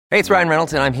Hey, it's Ryan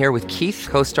Reynolds, and I'm here with Keith,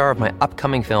 co-star of my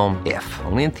upcoming film, If,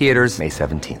 only in theaters May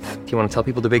 17th. Do you want to tell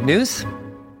people the big news?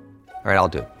 All right, I'll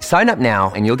do it. Sign up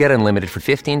now and you'll get unlimited for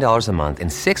 $15 a month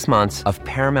and 6 months of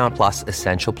Paramount Plus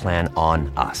Essential Plan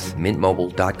on us.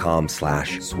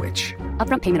 MintMobile.com/switch.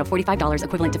 Upfront payment of $45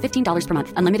 equivalent to $15 per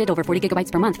month. Unlimited over 40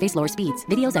 gigabytes per month. Face lower speeds.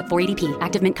 Videos at 480p.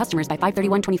 Active Mint customers by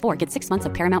 531.24 get 6 months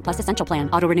of Paramount Plus Essential Plan.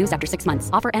 Auto renews after 6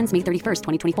 months. Offer ends May 31st,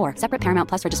 2024. Separate Paramount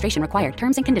Plus registration required.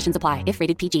 Terms and conditions apply if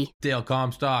rated PG. Dale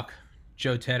Comstock,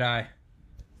 Joe Teti,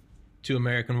 two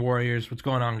American Warriors. What's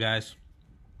going on, guys?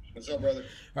 What's up, brother?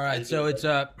 All right, so it's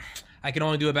I can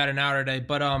only do about an hour today,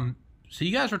 but so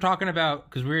you guys were talking about,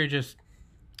 because we were just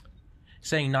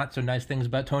saying not so nice things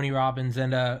about Tony Robbins,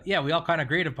 and yeah, we all kind of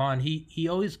agreed upon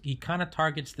he kind of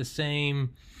targets the same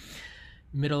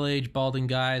middle-aged balding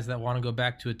guys that want to go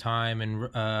back to a time and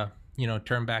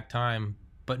turn back time,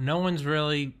 but no one's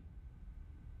really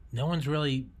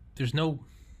there's no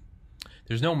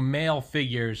male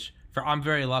figures. I'm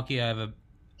very lucky. I have an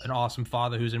awesome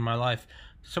father who's in my life.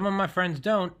 Some of my friends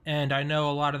don't, and I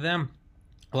know a lot of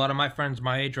my friends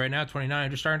my age right now, 29, are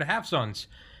just starting to have sons.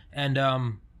 And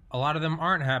a lot of them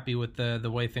aren't happy with the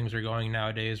way things are going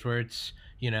nowadays, where it's,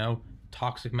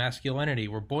 toxic masculinity,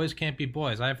 where boys can't be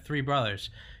boys. I have 3 brothers.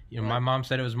 My mom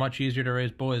said it was much easier to raise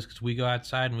boys because we go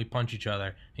outside and we punch each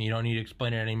other, and you don't need to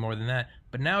explain it any more than that.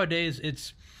 But nowadays,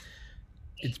 it's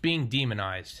being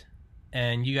demonized.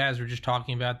 And you guys were just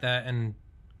talking about that, and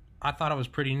I thought it was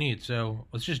pretty neat, so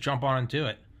let's just jump on into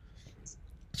it.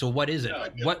 So what is it?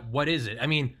 What is it? I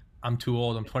mean, I'm too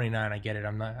old. I'm 29. I get it.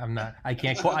 I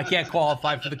can't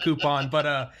qualify for the coupon.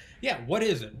 But yeah, what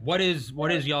is it? What is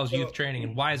y'all's youth training,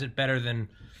 and why is it better than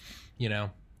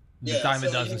the dime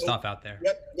a dozen stuff out there?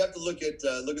 You have to look at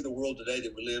the world today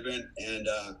that we live in, and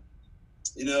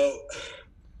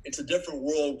it's a different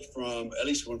world from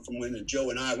when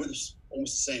Joe and I were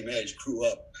almost the same age, grew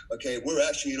up. Okay, we're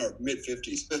actually in our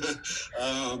mid-50s.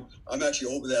 I'm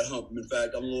actually over that hump. In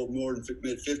fact, I'm a little more than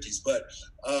mid-50s. But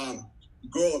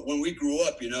when we grew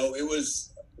up, we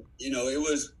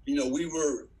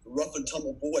were rough and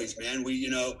tumble boys, man. We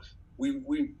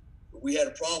had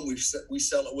a problem. We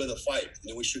settled it with a fight, and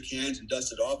then we shook hands and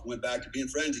dusted off and went back to being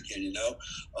friends again.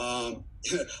 I'll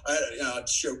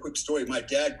share a quick story. My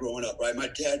dad growing up, right? My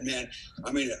dad, man.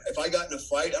 I mean, if I got in a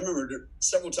fight, I remember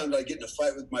several times I'd get in a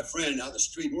fight with my friend out the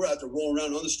street. And we're out there rolling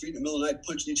around on the street in the middle of the night,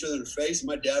 punching each other in the face. And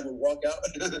my dad would walk out.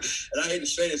 And I hate to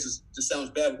say this sounds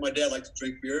bad, but my dad liked to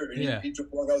drink beer. And he'd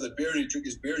walk out with a beer, and he'd drink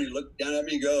his beer, and he'd look down at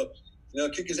me and go,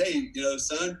 kick his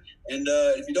son. And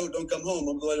if you don't come home,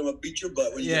 I'm going to beat your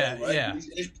butt when you get home, right? Yeah.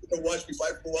 He'd watch me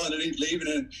fight for a while, and then he'd leave, and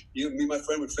then me and my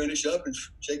friend would finish up and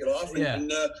shake it off. And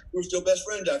we were still best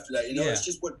friends after that. It's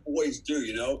just what boys do,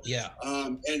 Yeah.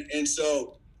 And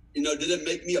so, did it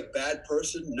make me a bad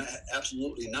person? No,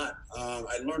 absolutely not.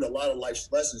 I learned a lot of life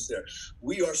lessons there.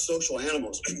 We are social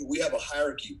animals. We have a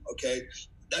hierarchy, okay?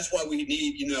 That's why we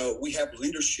need, we have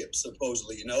leadership,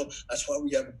 supposedly, That's why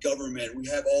we have government. We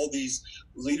have all these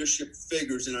leadership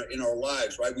figures in our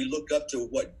lives, right? We look up to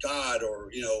God or,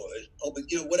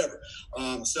 public, whatever.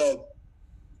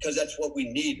 Because that's what we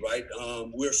need, right?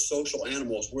 We're social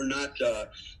animals. We're not,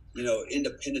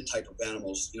 independent type of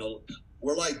animals.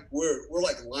 We're like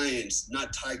lions,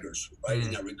 not tigers, right?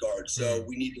 In that regard. So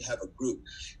we need to have a group.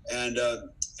 And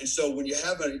so when you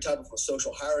have any type of a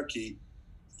social hierarchy,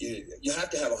 you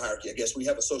have to have a hierarchy. I guess we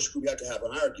have a social group. We have to have a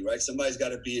hierarchy, right? Somebody's got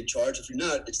to be in charge. If you're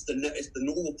not, it's the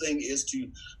normal thing is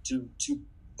to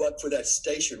butt for that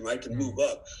station, right? To move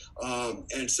up.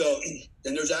 And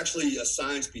there's actually a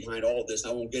science behind all of this.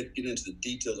 And I won't get into the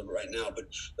details of it right now. But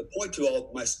the point to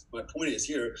all my point is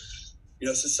here.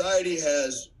 Society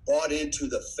has bought into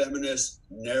the feminist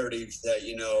narrative that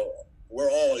we're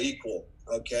all equal.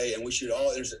 Okay, and we should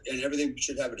all and everything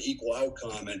should have an equal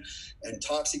outcome and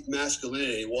toxic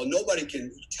masculinity. Well, nobody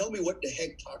can tell me what the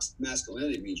heck toxic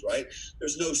masculinity means, right?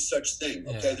 There's no such thing.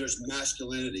 Okay, there's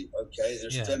masculinity. Okay,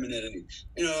 there's femininity.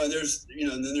 And there's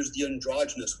and then there's the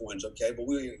androgynous ones. Okay, but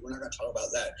we're not going to talk about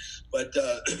that. But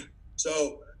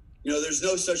so there's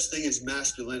no such thing as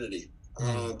masculinity.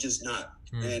 Just not.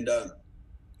 And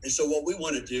so what we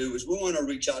want to do is we want to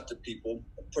reach out to people,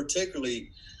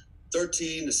 particularly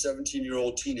 13 to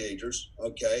 17-year-old teenagers,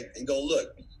 okay, and go,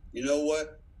 look, you know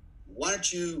what? Why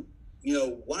don't you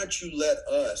let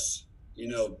us,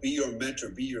 be your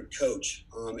mentor, be your coach,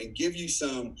 and give you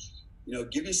some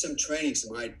give you some training,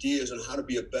 some ideas on how to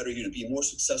be a better you, to be more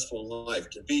successful in life,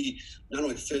 to be not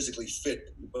only physically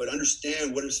fit, but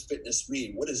understand what does fitness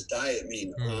mean, what does diet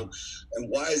mean, and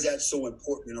why is that so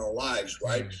important in our lives,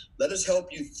 right? Let us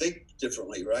help you think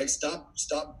differently, right?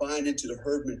 Stop buying into the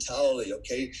herd mentality,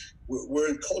 okay? We're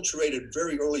enculturated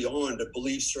very early on to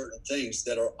believe certain things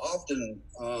that are often,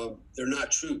 they're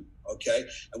not true. Okay.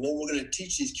 And what we're going to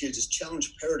teach these kids is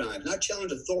challenge paradigms, not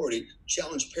challenge authority,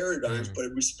 challenge paradigms, but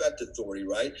respect authority,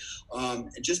 right? And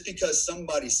just because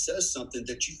somebody says something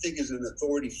that you think is an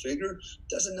authority figure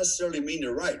doesn't necessarily mean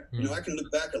they're right. I can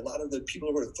look back at a lot of the people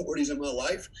who were authorities in my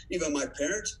life, even my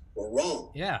parents, were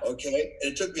wrong. Yeah. Okay.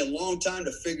 And it took me a long time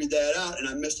to figure that out. And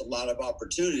I missed a lot of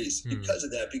opportunities because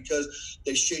of that, because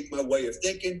they shaped my way of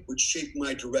thinking, which shaped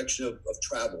my direction of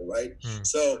travel, right?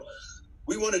 So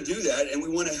we want to do that, and we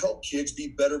want to help kids be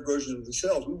better versions of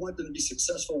themselves. We want them to be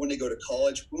successful when they go to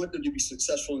college. We want them to be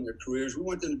successful in their careers. We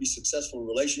want them to be successful in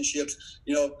relationships.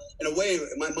 In a way,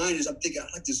 my mind is, I'm thinking, I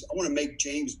like this. I want to make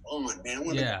James Bond, man. I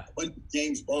want to make a bunch of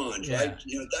James Bonds, right?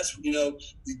 That's,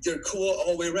 they're cool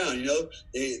all the way around.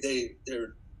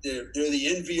 They're the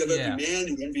envy of every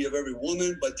man, the envy of every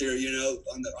woman, but they're,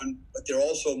 but they're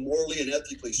also morally and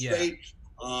ethically straight.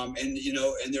 And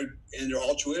they're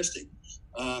altruistic.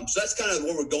 So that's kind of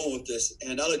where we're going with this.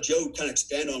 And I'll let Joe kind of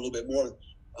expand on it a little bit more.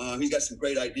 He's got some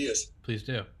great ideas. Please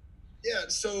do. Yeah.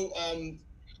 So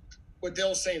what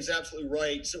Dale's saying is absolutely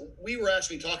right. So we were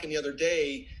actually talking the other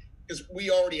day, because we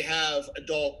already have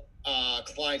adult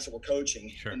clients that we're coaching.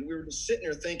 Sure. And we were just sitting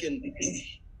there thinking,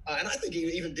 and I think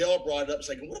even Dale brought it up. It's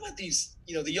like, what about these,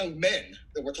 the young men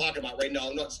that we're talking about right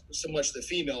now? Not so much the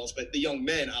females, but the young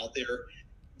men out there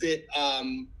that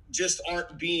just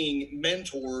aren't being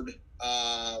mentored,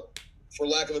 for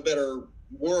lack of a better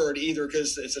word, either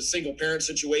because it's a single parent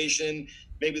situation.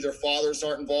 Maybe their fathers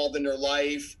aren't involved in their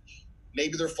life.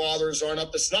 Maybe their fathers aren't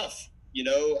up to snuff.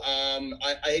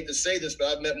 I hate to say this, but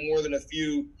I've met more than a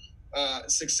few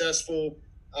successful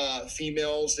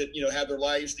females that, have their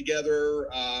lives together,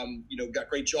 got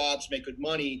great jobs, make good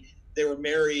money. They were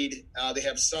married. They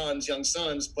have sons, young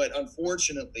sons, but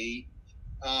unfortunately,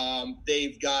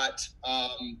 they've got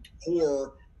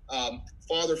poor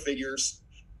father figures.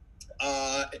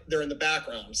 They're in the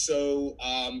background. So,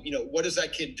 what does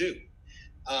that kid do?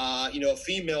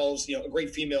 Females, a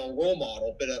great female role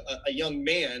model, but a young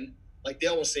man, like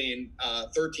Dale was saying,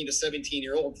 13 to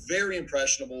 17-year-old, very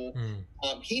impressionable.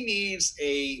 He needs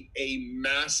a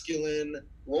masculine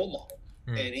role model,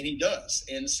 and he does.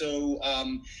 And so,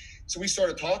 so we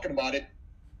started talking about it,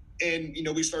 and,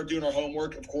 we started doing our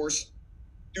homework, of course,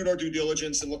 doing our due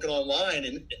diligence and looking online,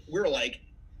 and we were like,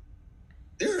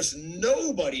 there's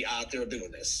nobody out there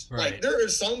doing this. Right. Like, there are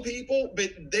some people,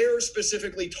 but they're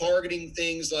specifically targeting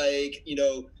things like,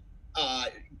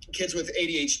 kids with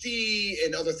ADHD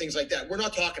and other things like that. We're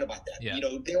not talking about that. Yeah.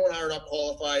 Dale and I are not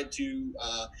qualified to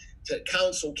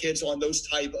counsel kids on those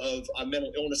type of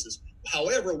mental illnesses.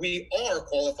 However, we are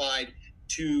qualified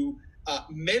to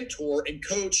mentor and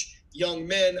coach young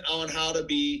men on how to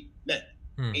be men.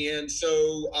 And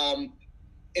so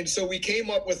we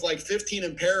came up with like 15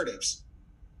 imperatives.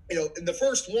 And the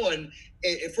first one,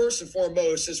 first and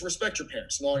foremost, is respect your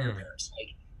parents and honor your parents.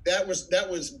 Like that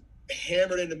was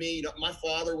hammered into me. My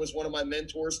father was one of my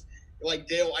mentors. Like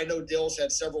Dale, I know Dale's had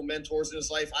several mentors in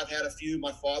his life. I've had a few.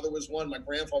 My father was one. My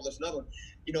grandfather was another.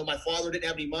 My father didn't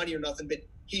have any money or nothing, but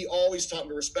he always taught me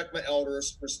to respect my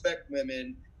elders, respect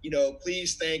women,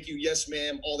 please, thank you, yes,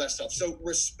 ma'am, all that stuff. So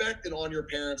respect and honor your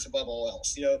parents above all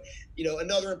else.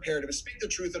 Another imperative is speak the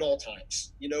truth at all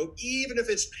times, even if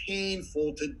it's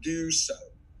painful to do so.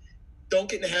 Don't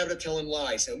get in the habit of telling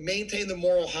lies. Maintain the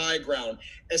moral high ground,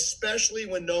 especially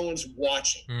when no one's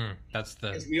watching.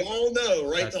 As we all know,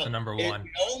 right? That's the number one.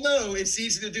 We all know it's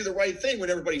easy to do the right thing when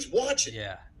everybody's watching.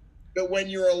 Yeah. But when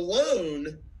you're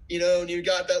alone, and you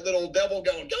got that little devil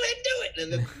going, go ahead and do it.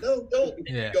 And then, no, don't.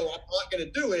 Yeah. You go, I'm not going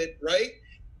to do it, right?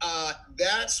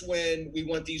 That's when we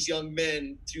want these young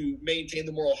men to maintain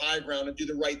the moral high ground and do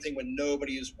the right thing when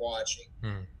nobody is watching.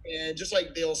 And just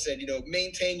like Dale said,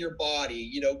 maintain your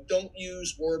body. Don't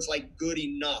use words like good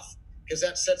enough, because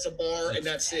that sets a bar and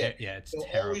that's it. Yeah, it's so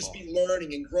terrible. Always be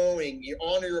learning and growing. You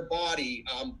honor your body.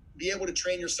 Be able to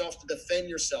train yourself to defend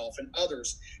yourself and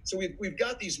others. So we've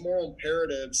got these moral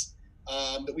imperatives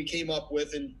that we came up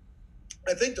with, and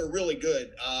I think they're really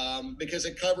good because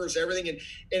it covers everything. And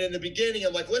in the beginning,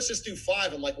 I'm like, let's just do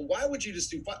 5. I'm like, well, why would you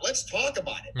just do 5? Let's talk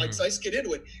about it. Like, so let's get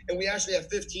into it. And we actually have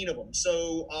 15 of them.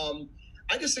 So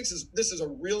I just think this is a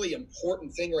really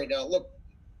important thing right now. Look,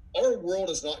 our world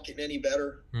is not getting any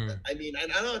better. I mean,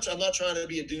 and I'm not trying to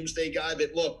be a doomsday guy,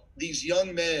 but look, these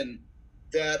young men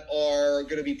that are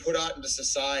going to be put out into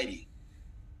society.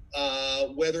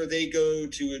 Whether they go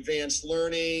to advanced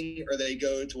learning or they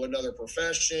go to another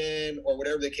profession or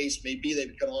whatever the case may be, they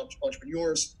become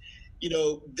entrepreneurs,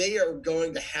 they are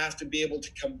going to have to be able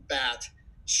to combat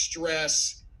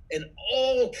stress and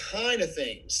all kind of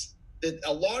things that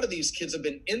a lot of these kids have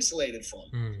been insulated from.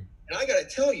 And I got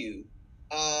to tell you,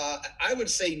 I would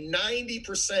say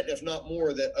 90%, if not more,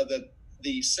 of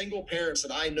the single parents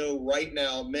that I know right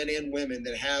now, men and women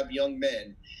that have young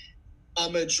men, a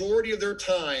majority of their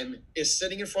time is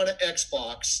sitting in front of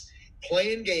Xbox,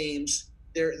 playing games.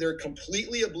 They're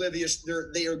completely oblivious.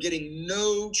 They are getting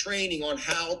no training on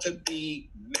how to be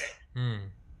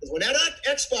men. When that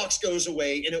Xbox goes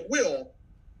away, and it will,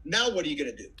 now what are you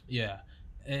going to do? Yeah.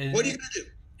 What are you going to do?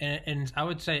 And I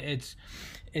would say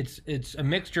it's a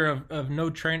mixture of no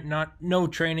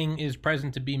training is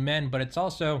present to be men, but it's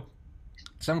also,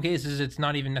 some cases it's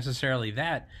not even necessarily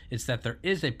that. It's that there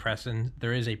is a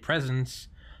presence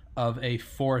of a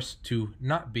force to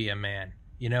not be a man.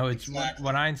 It's exactly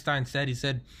what Einstein said.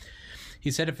 He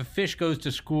said if a fish goes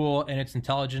to school and its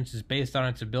intelligence is based on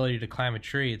its ability to climb a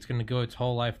tree, it's going to go its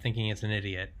whole life thinking it's an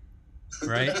idiot.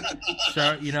 Right?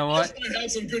 So you know what? I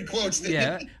had some good quotes there.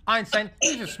 Yeah, Einstein,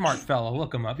 he's a smart fellow.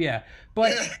 Look him up. Yeah,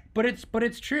 but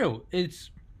it's true.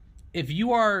 It's if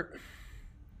you are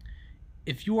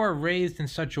raised in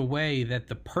such a way that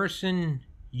the person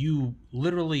you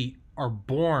literally are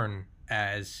born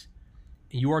as,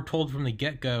 you are told from the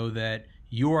get-go that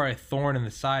you are a thorn in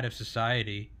the side of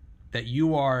society, that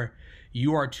you are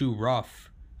too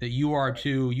rough, that your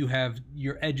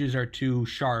edges are too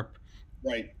sharp.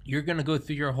 Right. You're going to go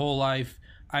through your whole life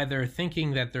either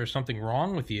thinking that there's something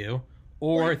wrong with you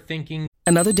or thinking...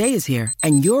 Another day is here,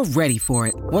 and you're ready for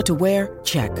it. What to wear?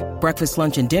 Check. Breakfast,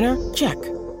 lunch, and dinner? Check.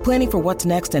 Planning for what's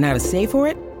next and how to save for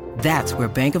it? That's where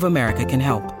Bank of America can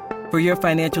help. For your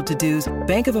financial to-dos,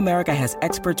 Bank of America has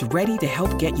experts ready to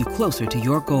help get you closer to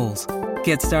your goals.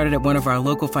 Get started at one of our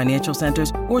local financial centers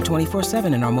or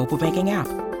 24/7 in our mobile banking app.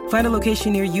 Find a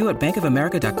location near you at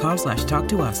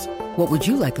bankofamerica.com/talktous. What would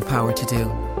you like the power to do?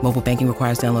 Mobile banking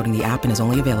requires downloading the app and is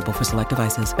only available for select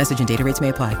devices. Message and data rates may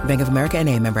apply. Bank of America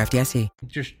N.A., member FDIC.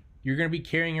 Just, you're going to be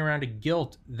carrying around a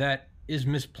guilt that is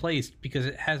misplaced because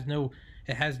it has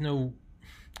no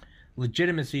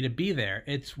legitimacy to be there.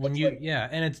 It's when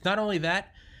and it's not only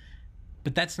that,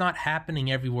 but that's not happening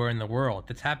everywhere in the world.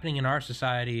 That's happening in our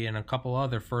society and a couple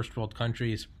other first world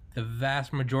countries. The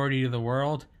vast majority of the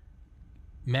world,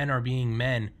 men are being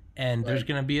men. And there's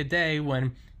going to be a day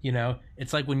when,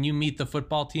 it's like when you meet the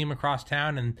football team across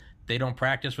town and they don't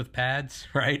practice with pads,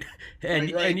 right? And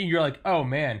you're like, oh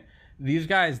man, these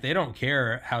guys, they don't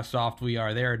care how soft we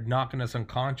are. They're knocking us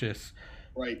unconscious.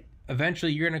 Right.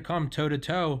 Eventually you're going to come toe to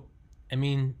toe. I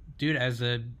mean, dude, as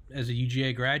a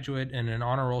UGA graduate and an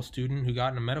honor roll student who got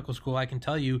into medical school, I can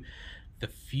tell you the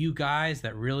few guys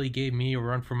that really gave me a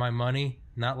run for my money,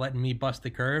 not letting me bust the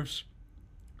curves,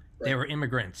 they were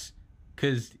immigrants.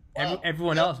 Because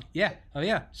everyone else,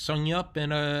 Sung Yup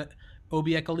and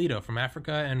Obi Ekalito from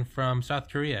Africa and from South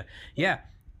Korea.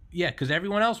 Because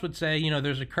everyone else would say,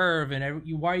 there's a curve, and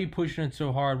why are you pushing it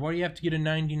so hard? Why do you have to get a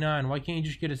 99? Why can't you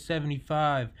just get a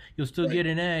 75? You'll still get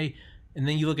an A. And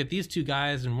then you look at these two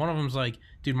guys, and one of them's like,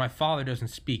 dude, my father doesn't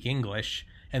speak English.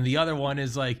 And the other one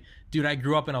is like, dude, I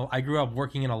grew up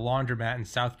working in a laundromat in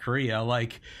South Korea.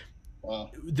 Like,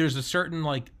 there's a certain,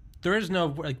 there is no,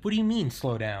 what do you mean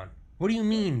slow down? What do you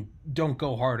mean don't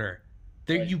go harder?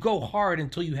 You go hard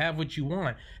until you have what you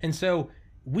want. And so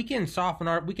we can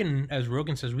as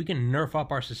Rogan says, we can nerf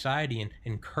up our society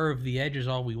and curve the edges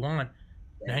all we want.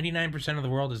 99% of the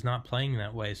world is not playing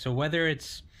that way. So whether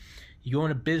it's you go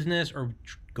into business or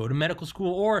go to medical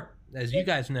school or, as you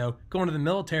guys know, go into the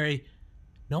military,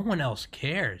 no one else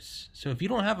cares. So if you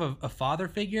don't have a father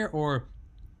figure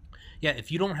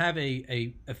if you don't have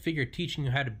a figure teaching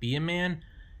you how to be a man,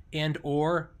 and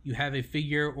or you have a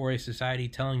figure or a society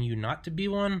telling you not to be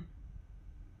one,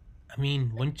 I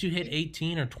mean, once you hit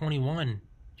 18 or 21,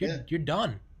 you're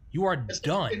done. You are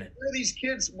done. And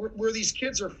where these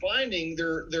kids are finding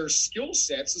their skill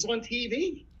sets is on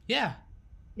TV. Yeah.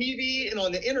 TV and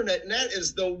on the internet, and that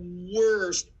is the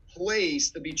worst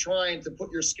place to be trying to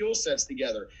put your skill sets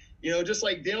together. Just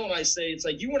like Dale and I say, it's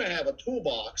like you want to have a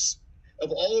toolbox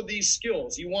of all of these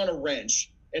skills. You want a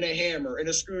wrench and a hammer and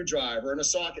a screwdriver and a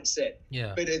socket set.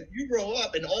 Yeah. But if you grow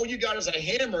up and all you got is a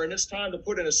hammer and it's time to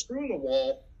put in a screw in the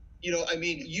wall,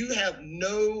 you have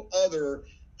no other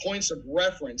points of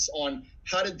reference on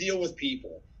how to deal with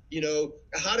people,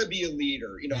 how to be a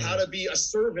leader, how to be a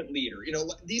servant leader.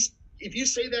 If you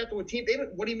say that to a team,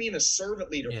 what do you mean a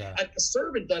servant leader? Yeah. A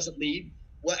servant doesn't lead.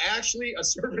 Well, actually, a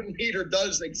servant leader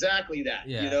does exactly that,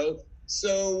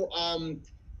 So,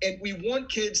 and we want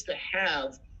kids to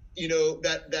have,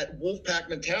 that wolf pack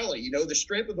mentality. The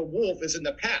strength of the wolf is in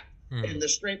the pack, and the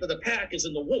strength of the pack is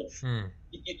in the wolf.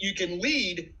 You can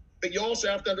lead, but you also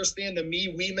have to understand the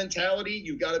me-we mentality.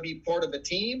 You've got to be part of a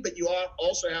team, but you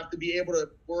also have to be able to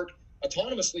work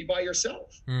autonomously by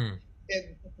yourself. And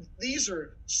these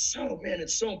are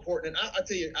it's so important. And I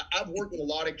tell you, I've worked with a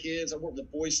lot of kids. I've worked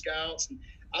with Boy Scouts, and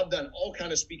I've done all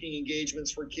kinds of speaking engagements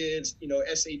for kids,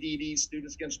 SADD,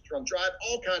 Students Against Drunk Drive,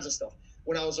 all kinds of stuff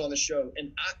when I was on the show.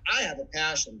 And I have a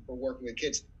passion for working with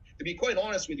kids, to be quite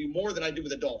honest with you, more than I do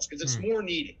with adults, because it's more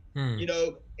needed.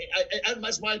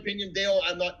 That's my opinion, Dale. I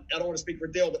don't want to speak for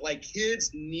Dale, but like,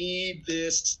 kids need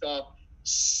this stuff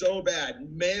so bad.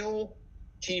 Male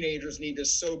teenagers need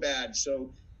this so bad.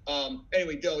 So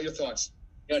anyway, Dale, your thoughts?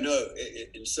 Yeah, no.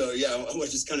 I want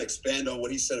to just kind of expand on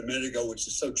what he said a minute ago, which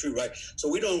is so true, right? So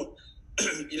we don't,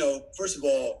 first of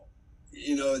all,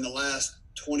 in the last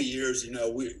 20 years,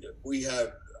 we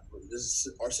have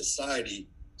our society,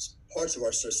 parts of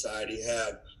our society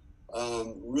have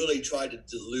really tried to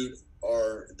dilute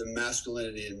the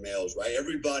masculinity in males, right?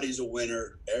 Everybody's a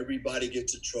winner. Everybody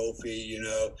gets a trophy,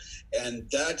 and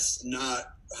that's not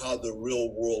how the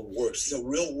real world works. The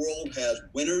real world has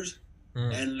winners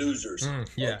and losers.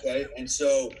 Okay. And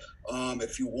so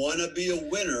if you want to be a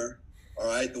winner, all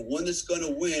right, the one that's going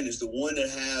to win is the one that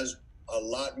has a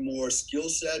lot more skill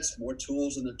sets, more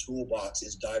tools in the toolbox,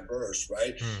 is diverse,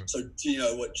 right? So,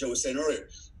 what Joe was saying earlier,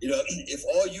 if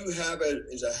all you have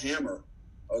is a hammer,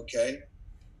 okay,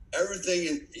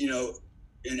 everything,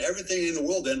 and everything in the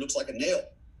world then looks like a nail.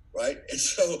 Right. And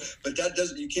so, but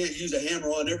you can't use a hammer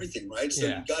on everything. Right. So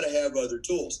you've got to have other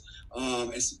tools.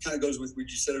 It kind of goes with what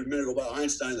you said a minute ago about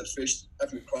Einstein, the fish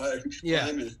having to cry and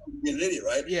being an idiot.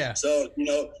 Right. Yeah. So,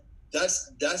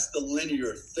 that's the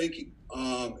linear thinking.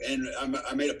 And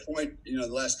I made a point, the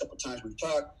last couple of times we've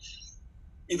talked,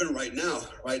 even right now,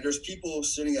 right, there's people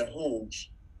sitting at home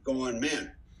going,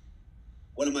 man,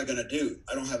 what am I going to do?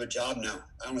 I don't have a job now.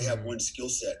 I only have one skill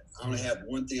set. I only have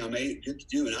one thing I'm able to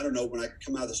do. And I don't know, when I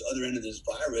come out this other end of this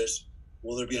virus,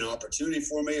 will there be an opportunity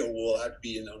for me, or will I have to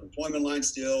be in the unemployment line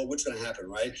still? What's going to happen,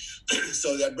 right?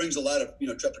 So that brings a lot of,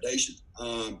 trepidation.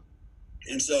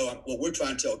 And so what we're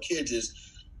trying to tell kids is,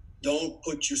 don't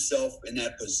put yourself in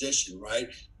that position, right?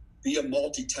 Be a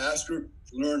multitasker,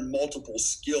 learn multiple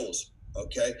skills.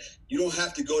 Okay. You don't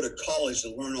have to go to college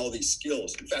to learn all these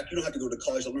skills. In fact, you don't have to go to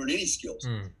college to learn any skills.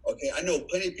 Okay. I know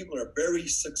plenty of people that are very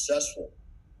successful,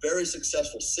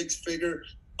 6-figure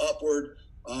upward,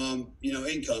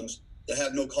 incomes that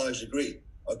have no college degree.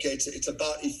 Okay. It's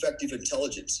about effective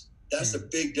intelligence. That's the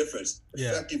big difference.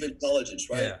 Effective intelligence,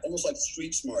 right? Yeah. Almost like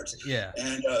street smarts. Yeah.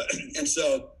 And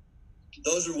so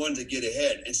those are ones that get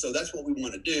ahead. And so that's what we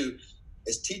want to do,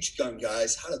 is teach young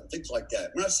guys how to think like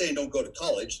that. We're not saying don't go to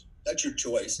college. That's your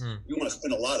choice. You want to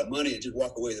spend a lot of money and just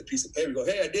walk away with a piece of paper and go,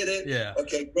 hey, I did it. Yeah.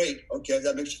 Okay, great. Okay,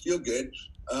 that makes you feel good.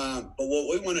 But what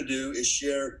we want to do is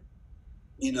share,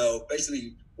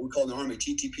 basically what we call in the Army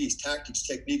TTPs, tactics,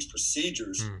 techniques,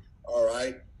 procedures, all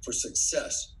right, for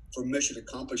success, for mission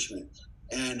accomplishment.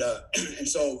 And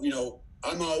so,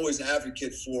 I'm always an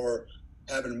advocate for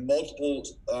having multiple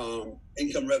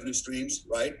income revenue streams,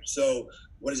 right? So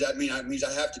what does that mean? It means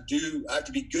I have to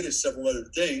be good at several other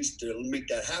things to make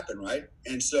that happen, right?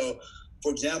 And so,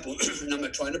 for example, and I'm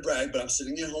not trying to brag, but I'm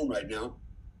sitting at home right now.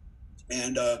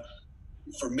 And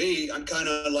for me, I'm kind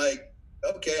of like,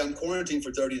 okay, I'm quarantined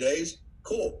for 30 days.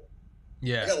 Cool.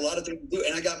 Yeah. I got a lot of things to do,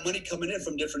 and I got money coming in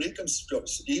from different income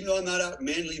streams. Even though I'm not out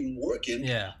manually working,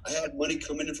 I had money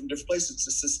coming in from different places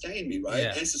to sustain me, right?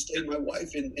 And sustain my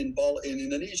wife in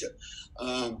Indonesia.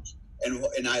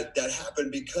 That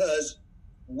happened because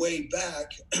way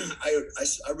back, I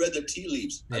read the tea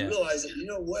leaves. I realized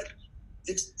that, what?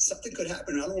 Something could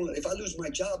happen. If I lose my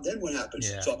job, then what happens?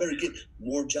 Yeah. So I better get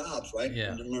more jobs, right?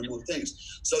 Yeah. And learn more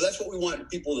things. So that's what we want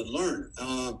people to learn.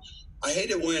 I hate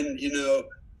it when,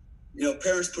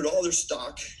 parents put all their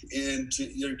stock in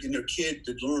their kid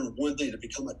to learn one thing, to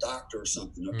become a doctor or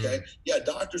something. Okay. Yeah.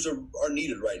 Doctors are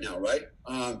needed right now. Right.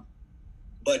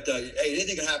 But hey,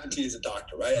 anything can happen to you as a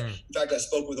doctor, right? In fact, I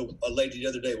spoke with a lady the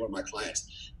other day, one of my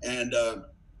clients, and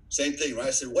same thing, right?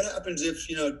 I said, what happens if,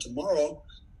 tomorrow,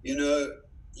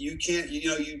 you can't,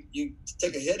 you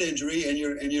take a head injury and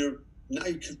you're now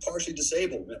you're partially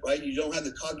disabled, right? You don't have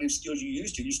the cognitive skills you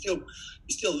used to. You're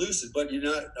still lucid, but you're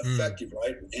not effective,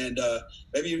 right? And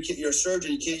maybe you're a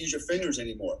surgeon, you can't use your fingers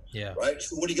anymore, right?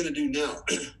 So what are you going to do now?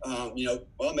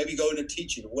 Well, maybe go into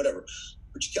teaching or whatever.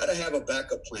 but you got to have a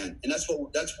backup plan. And that's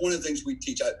one of the things we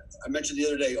teach. I mentioned the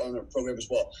other day on our program as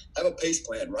well. Have a PACE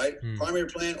plan, right? Primary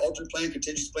plan, alternate plan,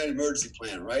 contingency plan, emergency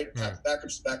plan, right? Have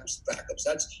backups.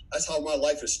 That's how my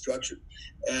life is structured.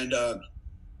 And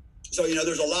so,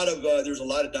 there's a lot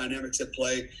of dynamics at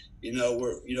play.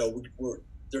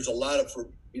 There's a lot of, for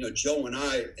Joe and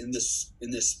I in this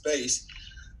space.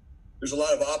 There's a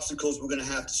lot of obstacles we're going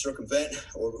to have to circumvent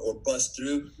or bust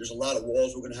through. There's a lot of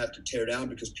walls we're going to have to tear down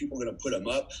because people are going to put them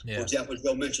up. Yeah. For example,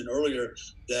 Joe mentioned earlier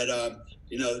that,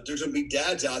 there's going to be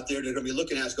dads out there that are going to be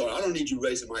looking at us going, I don't need you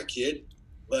raising my kid.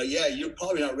 But yeah, you're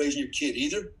probably not raising your kid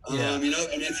either. Yeah. And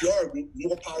if you are,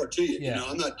 more power to you. Yeah.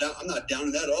 I'm not down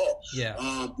in that at all. Yeah.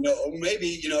 Or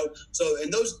maybe, so,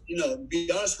 and those, be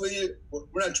honest with you,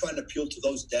 we're not trying to appeal to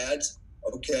those dads.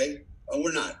 Okay.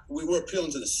 We're not. We're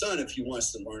appealing to the son if he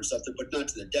wants to learn something, but not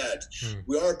to the dads.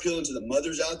 We are appealing to the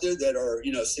mothers out there that are,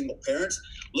 single parents.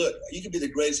 Look, you can be the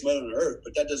greatest mother on earth,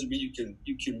 but that doesn't mean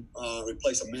you can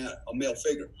replace a male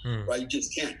figure, right? You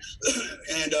just can't.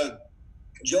 And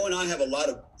Joe and I have a lot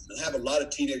of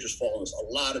teenagers following us.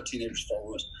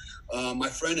 My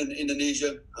friend in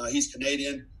Indonesia, he's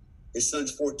Canadian. His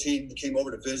son's 14. He came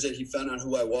over to visit. He found out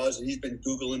who I was, and he's been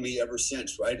Googling me ever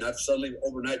since, right? And I've suddenly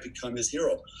overnight become his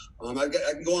hero. I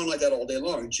can go on like that all day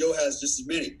long. And Joe has just as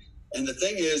many. And the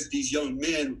thing is, these young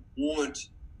men want,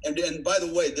 and by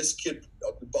the way, this kid,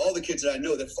 all the kids that I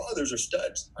know, their fathers are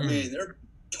studs. I mean, they're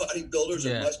bodybuilders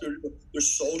and muscular. They're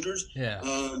soldiers. Yeah.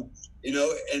 And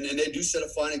they do set a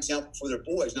fine example for their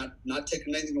boys, not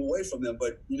taking anything away from them.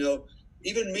 But,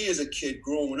 even me as a kid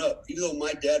growing up, even though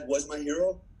my dad was my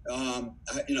hero,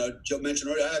 Joe mentioned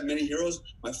earlier, I have many heroes.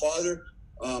 My father,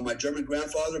 my German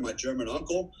grandfather, my German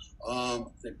uncle,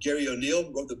 Gary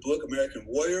O'Neill wrote the book American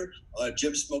Warrior,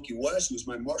 Jim Smokey West, who was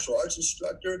my martial arts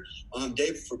instructor,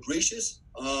 Dave Fabricius,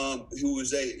 who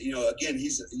was again,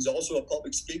 he's also a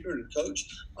public speaker and coach.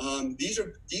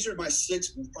 These are my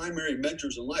 6 primary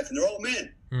mentors in life, and they're all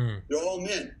men. They're all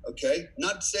men. Okay.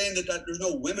 Not saying that there's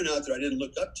no women out there I didn't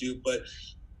look up to, but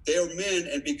they are men.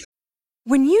 And because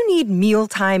when you need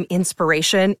mealtime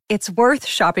inspiration, it's worth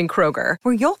shopping Kroger,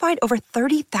 where you'll find over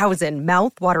 30,000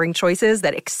 mouth-watering choices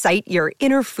that excite your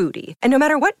inner foodie. And no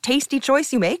matter what tasty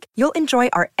choice you make, you'll enjoy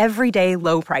our everyday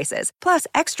low prices, plus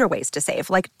extra ways to save,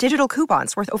 like digital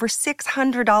coupons worth over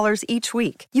 $600 each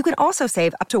week. You can also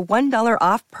save up to $1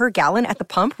 off per gallon at the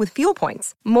pump with fuel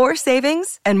points. More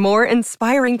savings and more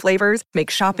inspiring flavors make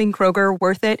shopping Kroger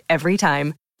worth it every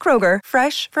time. Kroger,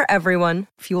 fresh for everyone.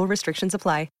 Fuel restrictions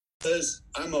apply. Because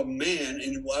I'm a man,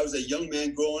 and when I was a young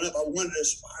man growing up, I wanted to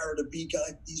aspire to be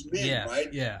like these men,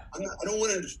 right? Yeah. I don't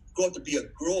want to grow up to be a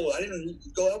girl. I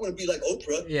want to be like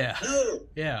Oprah. Yeah. No.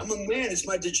 Yeah. I'm a man. It's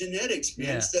the genetics, man.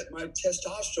 Yeah. It's that my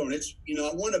testosterone. It's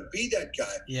I want to be that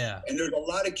guy. Yeah. And there's a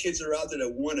lot of kids that are out there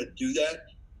that want to do that,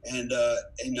 and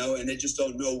they just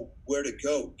don't know where to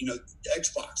go.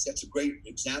 Xbox. That's a great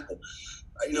example.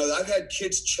 I've had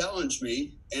kids challenge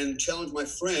me and challenge my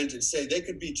friends and say they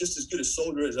could be just as good a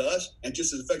soldier as us and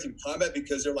just as effective in combat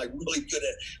because they're like really good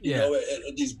at,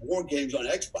 at these war games on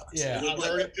Xbox. Yeah,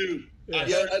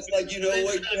 that's like, you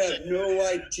have no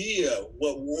idea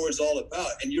what war is all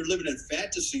about, and you're living in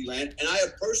fantasy land. And I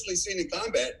have personally seen in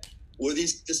combat where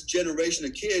this generation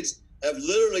of kids have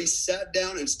literally sat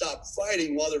down and stopped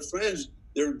fighting while their friends,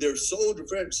 their soldier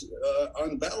friends on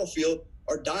the battlefield,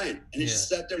 are dying, and they just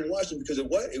sat there and watched them because of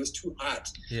what? It was too hot.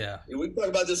 Yeah. And we can talk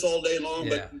about this all day long,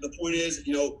 but the point is,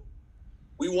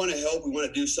 we want to help. We want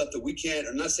to do something. We can't.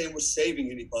 I'm not saying we're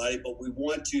saving anybody, but we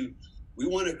want to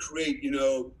create. We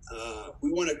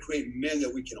want to create men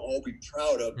that we can all be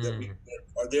proud of. That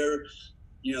are there,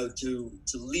 to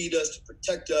lead us, to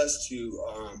protect us,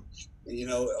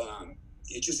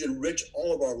 it just enrich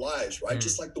all of our lives, right?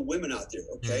 Just like the women out there.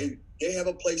 Okay, they have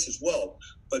a place as well.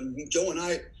 But Joe and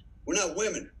I, we're not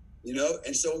women,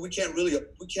 and so we can't really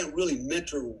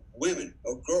mentor women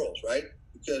or girls, right?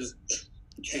 Because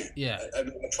we can't. Yeah. I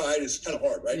tried. It's kind of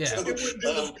hard, right? Yeah. It's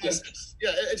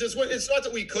not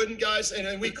that we couldn't, guys,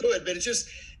 and we could, but it's just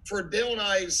for Dale and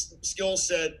I's skill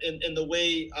set and the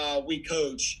way we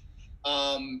coach.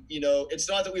 It's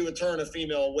not that we would turn a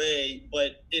female away,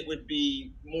 but it would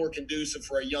be more conducive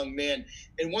for a young man.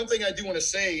 And one thing I do want to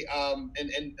say,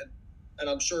 and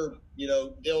I'm sure,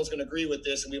 Dale's going to agree with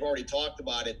this, and we've already talked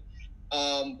about it.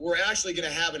 We're actually going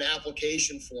to have an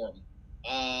application form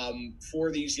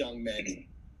for these young men.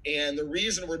 And the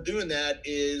reason we're doing that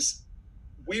is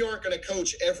we aren't going to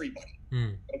coach everybody.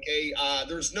 Okay.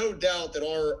 There's no doubt that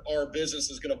our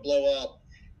business is going to blow up.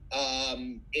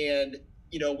 And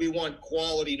we want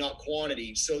quality, not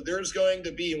quantity. So there's going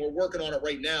to be, and we're working on it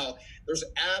right now, there's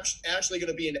actually going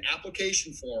to be an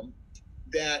application form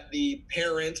that the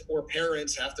parent or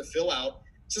parents have to fill out.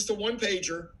 It's just a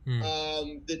one-pager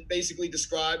that basically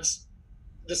describes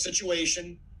the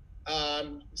situation,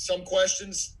 some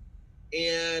questions,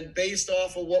 and based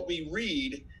off of what we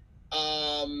read,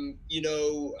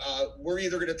 we're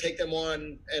either going to take them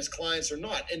on as clients or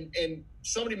not. And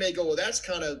somebody may go, well, that's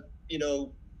kind of,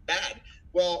 bad.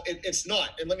 Well, it's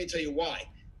not. And let me tell you why.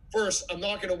 First, I'm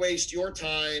not going to waste your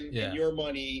time and your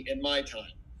money and my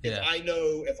time. Yeah.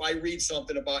 If I read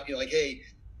something about you, like, hey,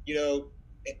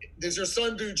 does your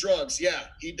son do drugs? Yeah,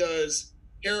 he does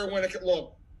heroin.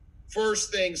 Look,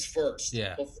 first things first.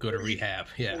 Yeah, go to rehab.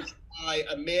 Yeah.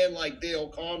 A man like Dale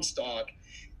Comstock,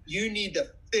 you need to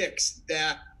fix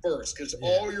that first, because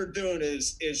all you're doing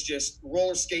is just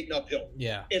roller skating uphill.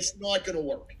 Yeah, it's not going to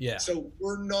work. Yeah, so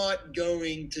we're not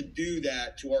going to do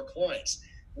that to our clients.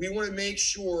 We want to make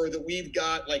sure that we've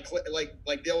got, like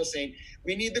Dale was saying,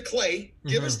 we need the clay.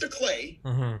 Give us the clay,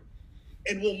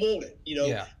 and we'll mold it.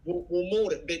 We'll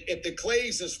mold it. But if the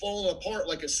clay's just falling apart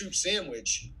like a soup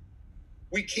sandwich,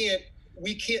 we can't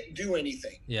do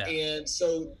anything. Yeah. And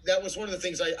so that was one of the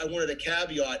things I wanted to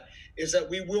caveat, is that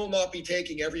we will not be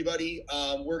taking everybody.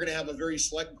 We're going to have a very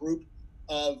select group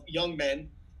of young men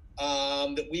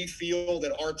that we feel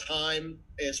that our time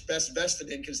is best vested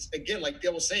in. Because, again, like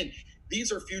Dale was saying, these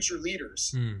are future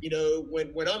leaders.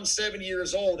 When I'm 70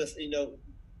 years old, if,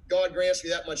 God grants me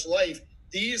that much life,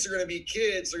 these are going to be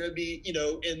kids. They're going to be,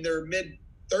 in their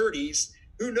mid-30s.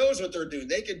 Who knows what they're doing?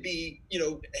 They could be,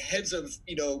 heads of,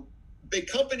 big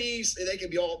companies. They can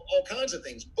be all kinds of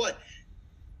things. But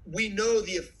we know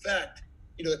the effect,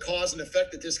 the cause and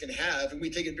effect that this can have, and we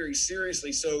take it very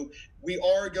seriously. So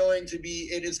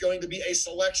it is going to be a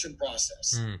selection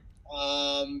process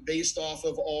based off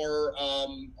of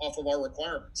our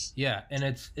requirements. Yeah, and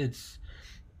it's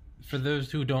for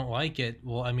those who don't like it.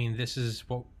 Well, I mean, this is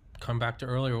what come back to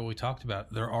earlier what we talked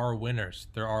about. There are winners,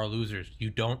 there are losers. You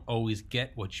don't always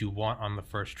get what you want on the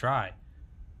first try.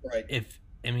 Right. If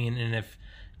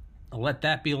let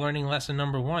that be learning lesson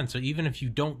number one. So even if you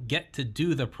don't get to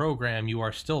do the program, you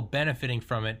are still benefiting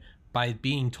from it by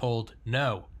being told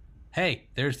no. Hey,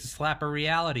 there's the slap of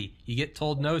reality. You get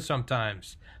told no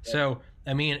sometimes. Yeah. So,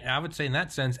 I would say in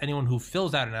that sense, anyone who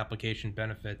fills out an application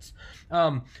benefits.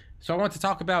 So I want to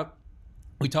talk about,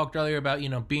 we talked earlier about,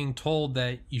 being told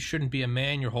that you shouldn't be a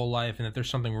man your whole life and that there's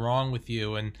something wrong with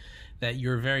you and that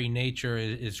your very nature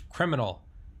is criminal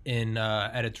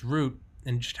at its root,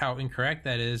 and just how incorrect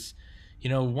that is.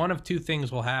 One of two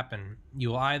things will happen.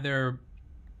 You'll either,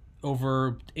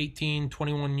 over 18,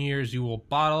 21 years, you will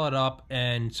bottle it up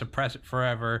and suppress it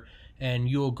forever, and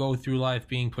you will go through life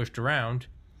being pushed around.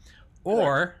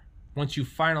 Or, once you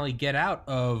finally get out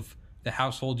of the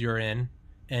household you're in,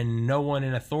 and no one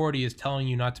in authority is telling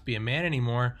you not to be a man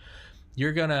anymore,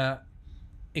 you're going to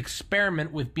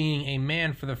experiment with being a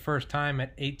man for the first time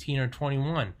at 18 or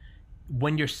 21.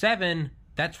 When you're 7,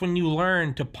 that's when you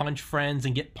learn to punch friends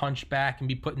and get punched back and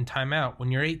be put in timeout.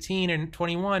 When you're 18 and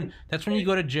 21, that's when you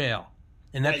go to jail.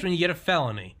 And that's when you get a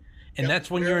felony. And that's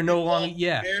when you're no longer...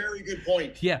 Yeah. Very good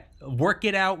point. Yeah. Work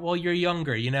it out while you're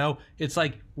younger, It's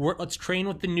like, let's train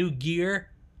with the new gear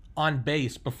on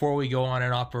base before we go on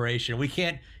an operation. We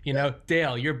can't,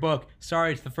 Dale, your book,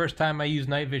 sorry, it's the first time I use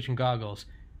night vision goggles.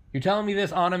 You're telling me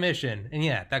this on a mission. And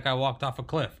yeah, that guy walked off a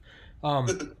cliff.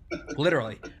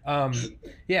 Literally.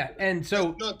 Yeah. And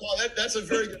so no, Paul, that's a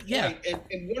very good point. Yeah.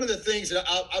 And one of the things that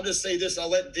I'll just say this, I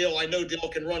know Dale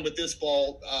can run with this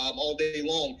ball all day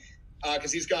long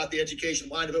because he's got the education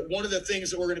behind it. But one of the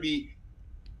things that we're going to be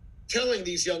telling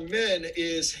these young men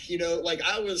is,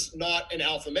 I was not an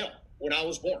alpha male when I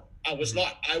was born. I was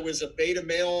not. I was a beta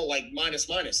male, like minus.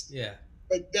 Yeah.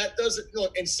 But that doesn't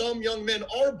look, and some young men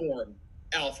are born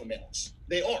alpha males.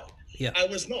 They are. Yeah. I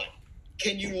was not.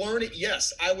 Can you learn it?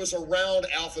 Yes. I was around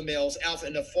alpha males,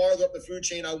 and the farther up the food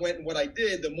chain I went and what I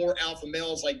did, the more alpha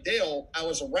males like Dale I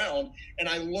was around, and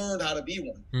I learned how to be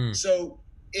one. So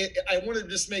I wanted to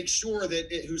just make sure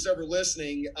that who's ever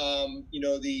listening,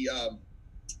 the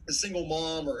single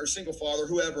mom or single father,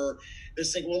 whoever,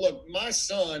 is thinking, well, look, my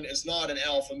son is not an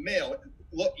alpha male.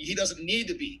 Look, he doesn't need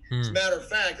to be. As a matter of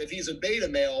fact, if he's a beta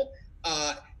male,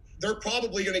 they're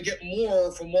probably going to get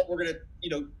more from what we're going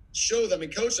to, show them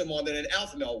and coach them on than an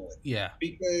alpha male would. Yeah.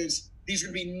 Because these are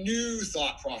going to be new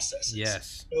thought processes.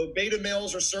 Yes. So beta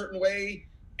males are a certain way,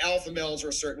 alpha males are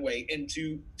a certain way. And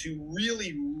to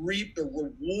really reap the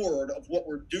reward of what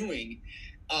we're doing,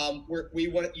 we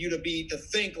want you to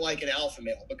think like an alpha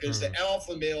male, because the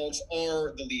alpha males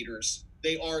are the leaders.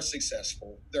 They are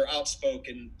successful. They're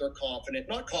outspoken. They're confident,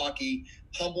 not cocky,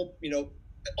 humble,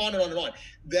 on and on and on.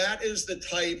 That is the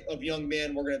type of young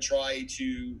man we're going to try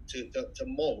to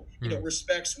mold.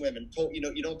 Respects women.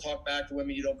 You don't talk back to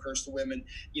women. You don't curse to women.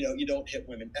 You don't hit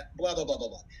women. Blah blah blah blah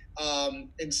blah.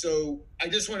 And so I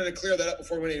just wanted to clear that up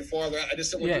before we went any farther. I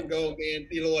just didn't want to go, man.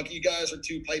 Like you guys are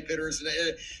two pipe hitters,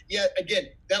 and again,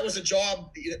 that was a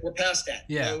job. We're past that.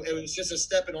 Yeah. It was just a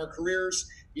step in our careers.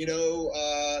 Hey,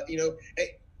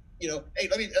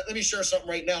 let me share something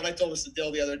right now. And I told this to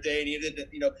Dale the other day, and he did.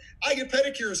 I get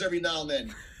pedicures every now and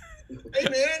then. Hey,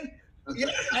 man.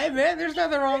 Yeah. Hey, man, there's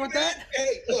nothing wrong with that.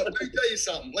 Hey, look, let me tell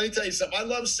you something. I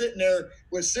love sitting there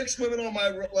with 6 women on my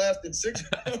left and 6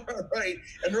 on my right,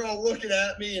 and they're all looking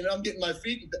at me, and I'm getting my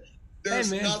feet.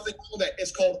 There's nothing wrong with that.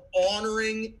 It's called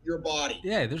honoring your body.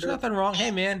 Yeah, there's nothing wrong.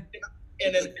 Hey, man.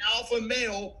 And an alpha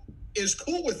male is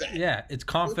cool with that. Yeah, it's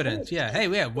confidence. Cool. Yeah. Hey,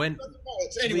 yeah.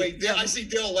 I see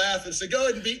Dale laughing, so go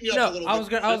ahead and beat me up a little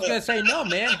bit. I was gonna say no,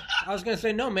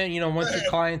 man. Once your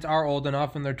clients are old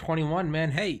enough and they're 21,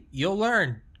 man, hey, you'll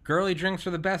learn. Girly drinks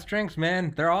are the best drinks,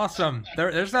 man. They're awesome.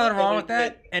 There's nothing wrong with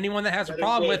that. Anyone that has a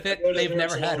problem with it, they've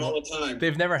never had them.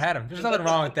 They've never had them. There's nothing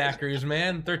wrong with daiquiris,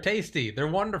 man. They're tasty. They're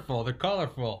wonderful. They're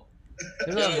colorful.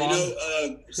 There's nothing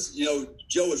wrong.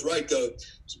 Joe was right though.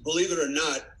 Believe it or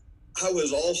not, I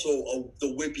was also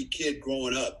the wimpy kid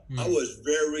growing up. I was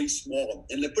very small.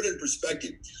 And to put it in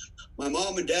perspective, my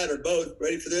mom and dad are both,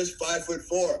 ready for this,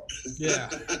 5'4". Yeah.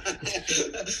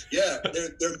 Yeah,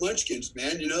 they're munchkins,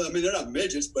 man. They're not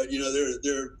midgets, but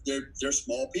they're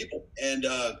small people. And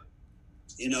I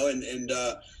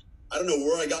don't know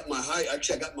where I got my height.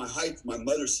 Actually, I got my height from my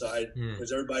mother's side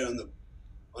because everybody on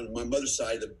my mother's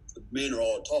side, the men are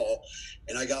all tall,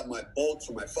 and I got my bulk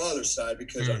from my father's side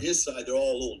because on his side they're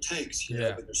all little tanks, but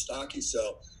they're stocky.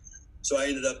 So I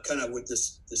ended up kind of with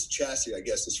this chassis, I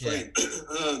guess, this frame.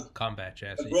 Combat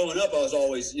chassis. But growing up, I was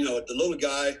always, the little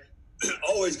guy,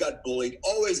 always got bullied,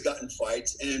 always got in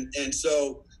fights, and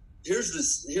so here's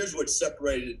what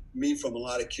separated me from a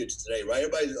lot of kids today, right?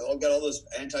 Everybody's all got all this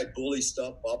anti-bully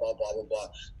stuff, blah blah blah blah blah.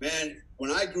 Man,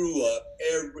 when I grew up,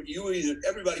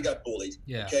 everybody got bullied.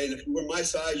 Yeah. Okay, and if you were my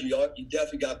size, you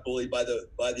definitely got bullied by the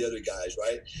other guys,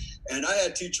 right? And I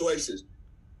had 2 choices.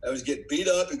 I was get beat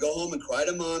up and go home and cry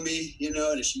to mommy, and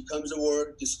if she comes to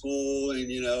work, to school,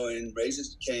 and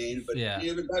raises Cain. But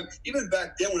even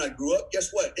back then when I grew up,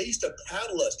 guess what? They used to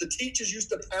paddle us. The teachers used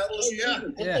to paddle us.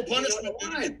 Punishment.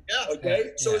 Yeah. Okay.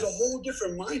 Yeah. So it's a whole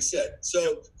different mindset.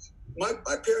 So my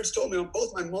parents told me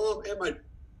both my mom and my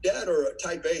dad are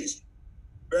type A's,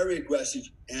 very aggressive,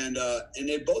 and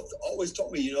they both always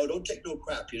told me, don't take no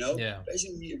crap. Yeah.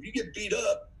 Basically, if you get beat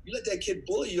up, you let that kid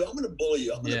bully you, I'm going to bully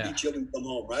you. I'm going to beat you up and come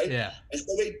home, right? Yeah. And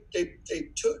so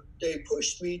they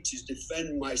pushed me to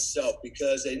defend myself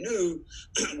because they knew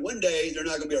one day they're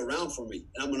not going to be around for me,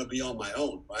 and I'm going to be on my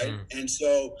own, right? And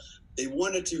so they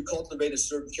wanted to cultivate a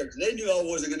certain character. They knew I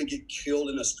wasn't going to get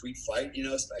killed in a street fight,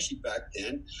 especially back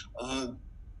then.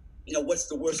 What's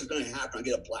the worst that's going to happen? I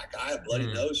get a black eye, a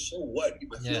bloody nose. So what? Get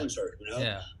my feelings hurt,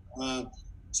 Yeah.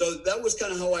 So that was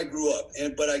kind of how I grew up.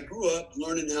 But I grew up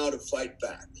learning how to fight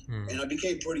back. And I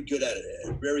became pretty good at it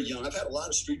very young. I've had a lot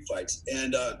of street fights.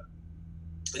 And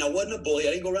I wasn't a bully.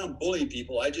 I didn't go around bullying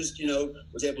people. I just,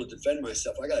 was able to defend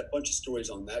myself. I got a bunch of stories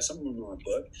on that. Some of them are in my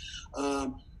book.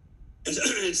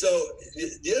 And so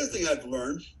the other thing I've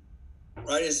learned,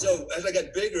 right, is so as I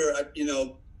got bigger,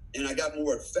 and I got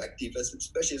more effective,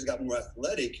 especially as I got more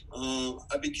athletic,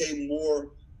 I became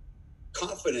more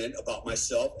confident about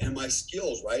myself and my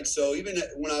skills, right? So even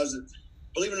when I was,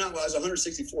 believe it or not, I was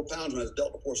 164 pounds when I was a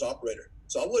Delta Force operator.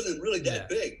 So I wasn't really that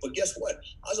big, but guess what?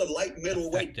 I was a light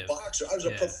middleweight boxer. I was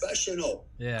a professional.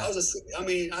 Yeah.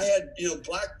 I had,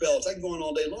 black belts. I can go on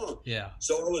all day long. Yeah.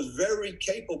 So I was very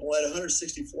capable at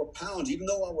 164 pounds, even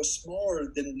though I was smaller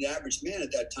than the average man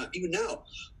at that time. Even now,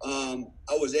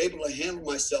 I was able to handle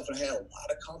myself, and I had a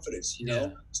lot of confidence,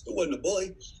 Still wasn't a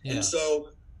bully. Yeah. And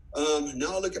so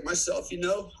now I look at myself,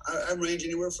 I range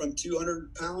anywhere from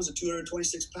 200 pounds to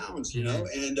 226 pounds,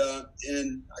 and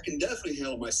I can definitely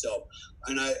handle myself.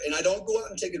 And I don't go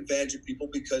out and take advantage of people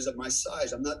because of my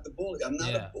size. I'm not the bully. I'm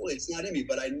not a bully. It's not in me,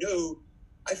 but I know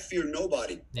I fear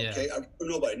nobody. Okay. I fear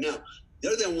nobody. Now, the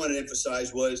other thing I wanted to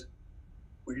emphasize was,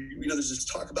 there's this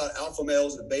talk about alpha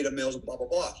males and beta males and blah, blah,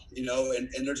 blah,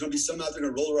 and there's going to be some out there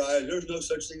going to roll their eyes. There's no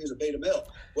such thing as a beta male.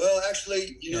 Well,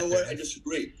 actually, you know what? I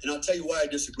disagree. And I'll tell you why I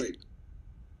disagree.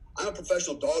 I'm a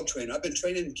professional dog trainer. I've been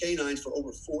training canines for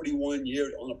over 41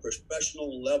 years on a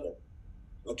professional level.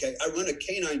 Okay. I run a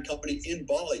canine company in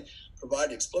Bali,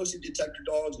 provide explosive detector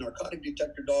dogs, narcotic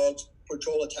detector dogs,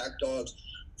 patrol attack dogs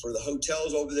for the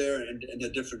hotels over there and the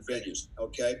different venues,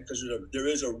 okay? Because there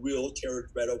is a real terror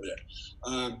threat over there.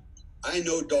 I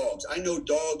know dogs. I know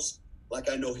dogs like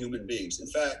I know human beings. In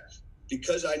fact,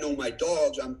 because I know my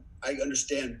dogs, I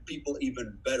understand people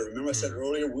even better. Remember I said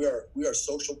earlier, we are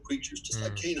social creatures, just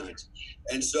like canines.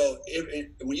 And so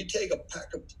when you take a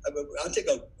pack of, I'll take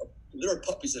a litter of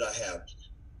puppies that I have,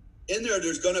 in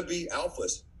there's going to be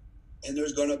alphas, and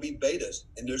there's going to be betas,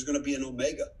 and there's going to be an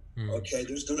omega. Okay,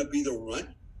 there's going to be the runt,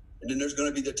 and then there's going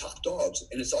to be the top dogs,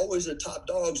 and it's always the top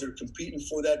dogs that are competing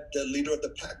for that leader of the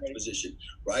pack position,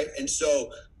 right? And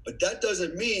so, but that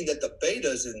doesn't mean that the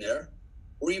betas in there,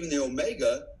 or even the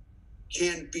omega,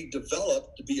 can be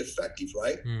developed to be effective,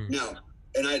 right? Now,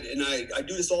 and I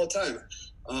do this all the time.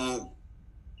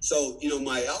 So,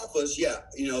 my alphas,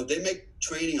 they make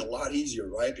training a lot easier,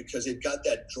 right? Because they've got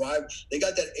that drive. They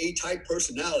got that A-type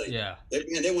personality. Yeah.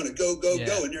 They want to go,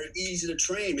 and they're easy to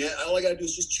train, man. All I got to do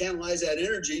is just channelize that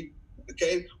energy,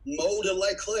 okay? Mold it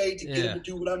like clay to get them to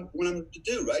do what I'm to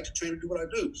do, right? To train them to do what I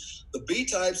do. The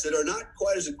B-types that are not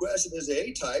quite as aggressive as the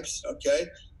A-types, okay?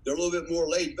 They're a little bit more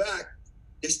laid back.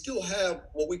 They still have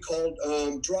what we call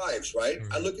drives, right?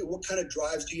 I look at what kind of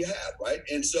drives do you have, right?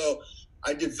 And so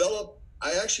I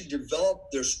actually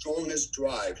developed their strongest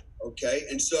drive, okay?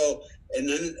 And so, and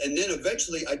then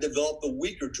eventually I developed the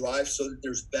weaker drive so that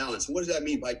there's balance. And what does that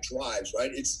mean by drives,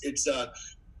 right? It's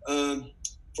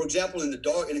for example, in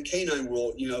the canine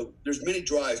world, there's many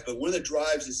drives, but one of the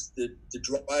drives is the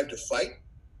drive to fight.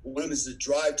 One of them is the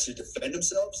drive to defend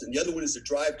themselves, and the other one is the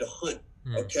drive to hunt.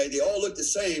 Okay, they all look the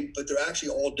same, but they're actually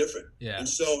all different. Yeah. And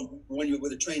so when you're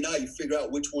with a trained eye, you figure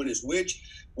out which one is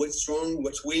what's strong,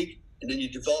 what's weak, and then you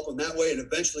develop them that way, and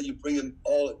eventually you bring them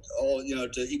all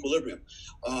to equilibrium.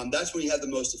 That's when you have the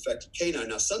most effective canine.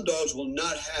 Now, some dogs will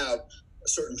not have a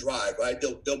certain drive, right?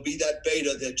 They'll be that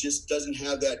beta that just doesn't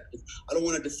have that. I don't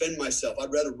want to defend myself.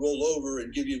 I'd rather roll over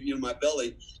and give you my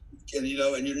belly, and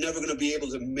you're never going to be able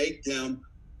to make them.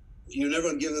 You're never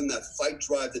going to give them that fight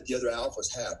drive that the other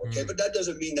alphas have, okay? But that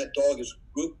doesn't mean that dog is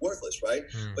worthless, right?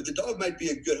 But the dog might be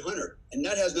a good hunter, and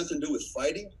that has nothing to do with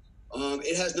fighting.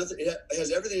 It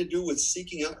has everything to do with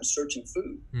seeking out and searching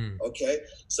food, okay?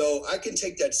 So I can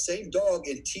take that same dog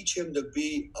and teach him to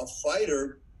be a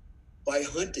fighter by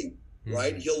hunting,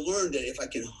 right? He'll learn that if I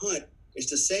can hunt,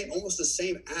 it's almost the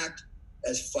same act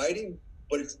as fighting,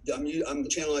 but I'm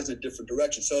channelizing a different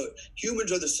direction. So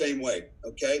humans are the same way,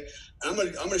 okay? I'm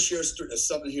gonna share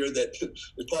something here that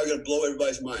is probably gonna blow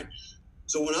everybody's mind.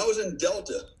 So when I was in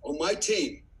Delta on my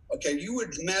team, okay, you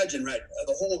would imagine, right,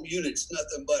 the whole unit's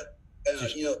nothing but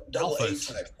double alphas.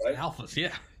 A type, right? Alphas,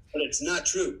 yeah. But it's not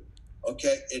true,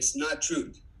 okay? It's not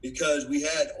true, because we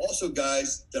had also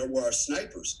guys that were our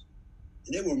snipers,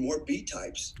 and they were more B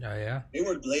types. Oh yeah. They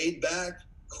were laid back,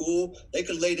 cool. They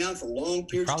could lay down for long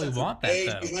periods of time,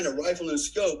 behind a rifle and a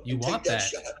scope, and take that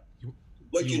shot.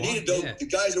 What you needed, though, the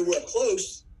guys that were up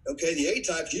close, okay, the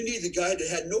A-types, you needed the guy that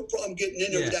had no problem getting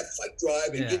in there with that fight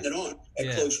drive and getting it on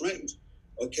at close range,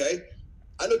 okay?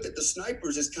 I looked at the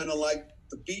snipers as kind of like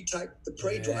the B-type, the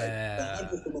prey drive, the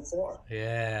hunter from afar.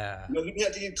 Yeah. You didn't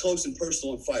have to get close and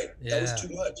personal and fight. Yeah. That was too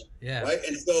much, right?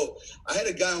 And so I had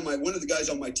a guy one of the guys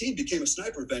on my team became a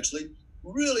sniper eventually.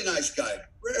 Really nice guy,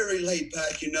 very laid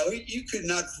back, you could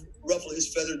not ruffle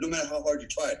his feathers no matter how hard you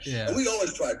tried. Yeah. And we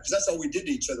always tried, because that's all we did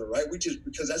to each other, right?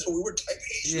 Because that's what we were type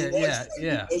A.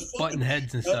 Yeah. Button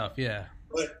heads and stuff, yeah.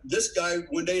 But this guy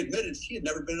one day admitted he had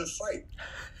never been in a fight.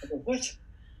 I go, what?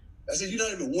 I said,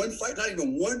 not even one fight, not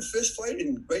even one fist fight?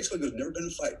 And basically he goes, never been in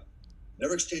a fight.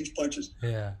 Never exchanged punches.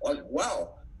 Yeah. I'm like,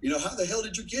 wow, how the hell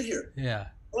did you get here? Yeah.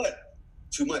 But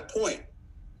to my point,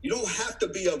 you don't have to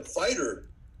be a fighter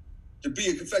to be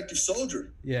an effective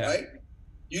soldier, right?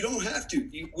 You don't have to.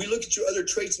 We look at your other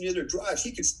traits and the other drives.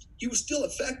 He was still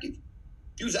effective.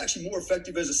 He was actually more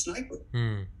effective as a sniper.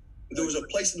 There was a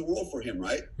place in the world for him,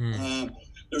 right?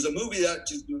 There's a movie that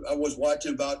I was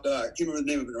watching about, I can't remember the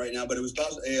name of it right now, but it was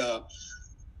about a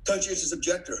conscientious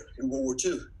objector in World War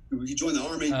II. He joined the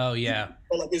Army. Oh, yeah. He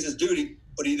felt like it was his duty,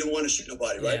 but he didn't want to shoot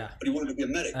nobody, right? Yeah. But he wanted to be a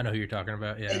medic. I know who you're talking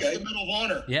about, yeah. Okay. The Medal of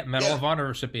Honor. Yeah, Medal of Honor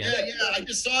recipient. Yeah, I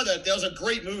just saw that. That was a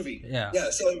great movie. Yeah. Yeah,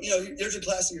 so, there's a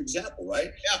classic example,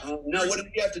 right? Yeah. Now, what did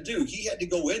he have to do? He had to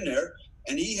go in there,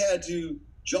 and he had to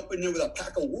jump in there with a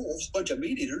pack of wolves, a bunch of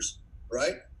meat eaters,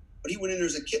 right? But he went in there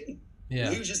as a kitten. Yeah.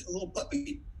 He was just a little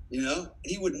puppy.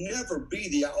 He would never be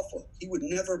the alpha. He would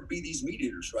never be these meat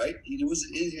eaters, right? It was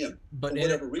in him, but for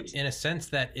whatever reason. In a sense,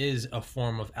 that is a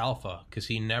form of alpha, because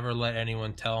he never let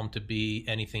anyone tell him to be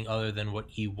anything other than what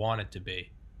he wanted to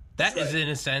be. That is, in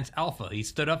a sense, alpha. He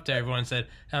stood up to everyone and said,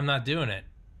 I'm not doing it.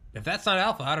 If that's not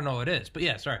alpha, I don't know what it is. But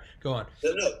yeah, sorry, go on.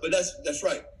 No, but that's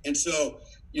right. And so,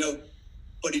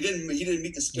 but he didn't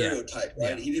meet the stereotype,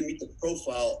 right? Yeah. He didn't meet the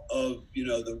profile of,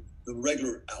 the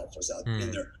regular alphas out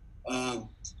in there.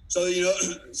 So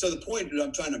so the point that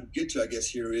I'm trying to get to, I guess,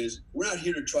 here is we're not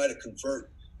here to try to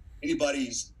convert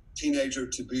anybody's teenager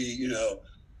to be,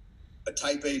 a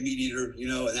type A meat eater,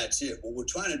 and that's it. What we're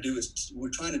trying to do is we're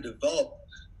trying to develop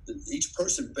each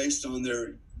person based on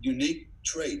their unique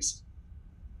traits,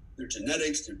 their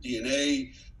genetics, their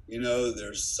DNA,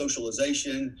 their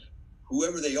socialization,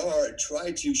 whoever they are, and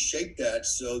try to shape that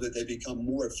so that they become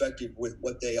more effective with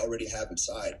what they already have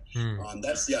inside.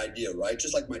 That's the idea, right?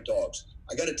 Just like my dogs.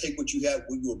 I got to take what you have,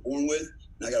 what you were born with,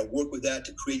 and I got to work with that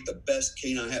to create the best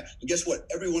canine I have. And guess what?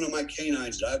 Every one of my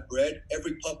canines that I've bred,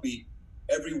 every puppy,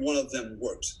 every one of them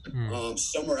works.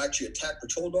 Some are actually attack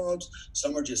patrol dogs.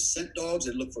 Some are just scent dogs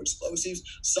that look for explosives.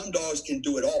 Some dogs can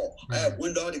do it all. I have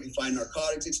one dog that can find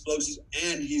narcotics, explosives,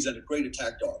 and he's a great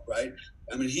attack dog, right?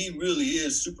 I mean, he really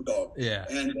is super dog. Yeah.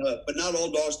 And but not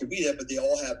all dogs can be that, but they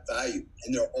all have value,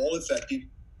 and they're all effective,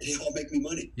 and they all make me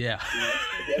money. Yeah.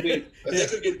 I mean, if they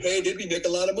could get paid, they'd be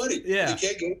making a lot of money. Yeah. They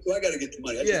can't get it, so I got to get the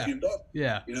money. I just get a dog.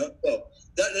 Yeah. So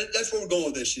that's where we're going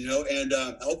with this, and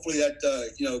hopefully that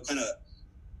kind of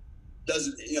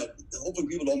doesn't, hopefully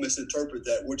people don't misinterpret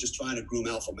that we're just trying to groom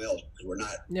alpha males, because we're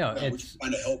not. No, we're just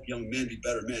trying to help young men be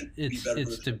better men. It's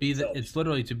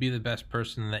literally to be the best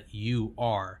person that you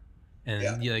are, and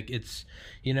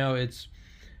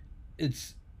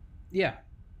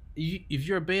if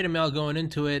you're a beta male going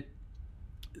into it,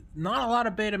 not a lot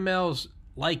of beta males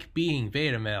like being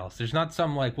beta males. There's not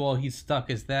some like, well, he's stuck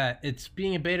as that. It's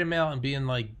being a beta male and being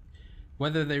like,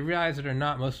 whether they realize it or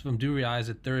not, most of them do realize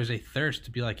that there is a thirst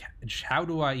to be like, how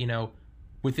do I,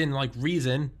 within like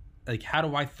reason, like how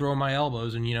do I throw my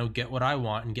elbows and, get what I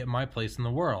want and get my place in the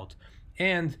world?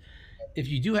 And if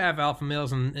you do have alpha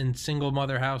males in single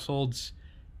mother households,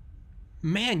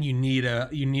 man, you need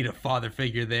a father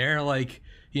figure there. Like,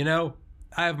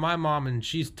 I have my mom and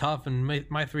she's tough, and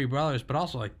my three brothers, but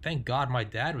also like, thank God my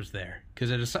dad was there.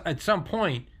 Because at some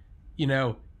point, you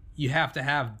have to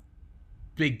have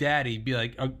Big Daddy be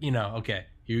like, okay,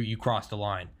 you crossed the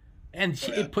line, and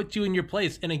it puts you in your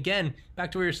place. And again,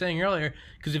 back to what you were saying earlier,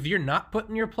 because if you're not put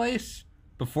in your place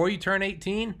before you turn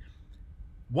 18,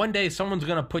 one day someone's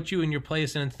going to put you in your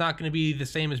place, and it's not going to be the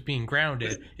same as being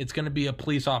grounded. It's going to be a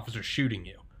police officer shooting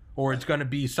you, or it's going to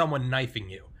be someone knifing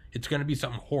you. It's going to be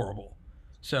something horrible.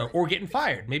 So, or getting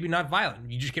fired. Maybe not violent.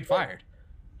 You just get fired.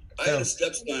 I had a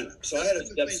stepson. So I had a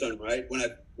stepson, right?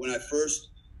 When I first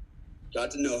got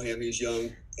to know him, he was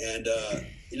young, and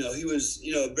he was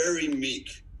very meek,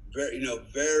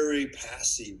 very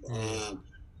passive. I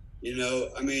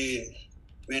mean,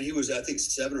 man, he was, I think,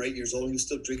 7 or 8 years old. He was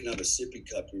still drinking out of a sippy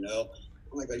cup. I'm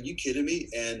like, are you kidding me?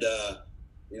 And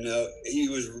he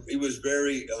was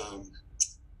very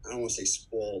I don't want to say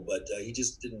spoiled, but he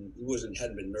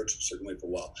hadn't been nurtured a certain way for a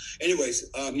while. Anyways,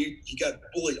 he got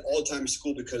bullied all the time in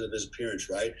school because of his appearance,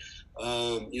 right?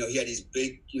 He had these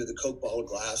big, the Coke bottle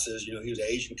glasses, he was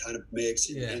Asian kind of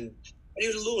mix, and he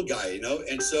was a little guy, and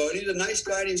he was a nice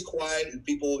guy, and he was quiet, and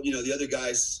people, the other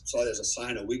guys saw it as a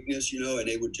sign of weakness, and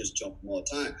they would just jump him all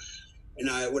the time. And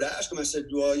I would ask him, I said,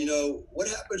 well, what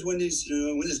happens when this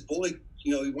bully,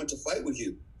 he went to fight with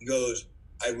you? He goes,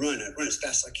 I run as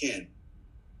fast as I can.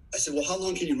 I said, well, how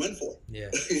long can you run for? Yeah.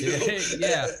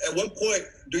 At one point,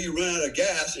 do you run out of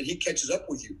gas and he catches up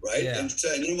with you, right? Yeah. And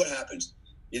then what happens?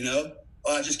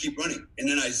 I just keep running. And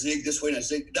then I zig this way and I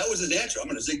zig. That was his answer. I'm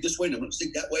going to zig this way and I'm going to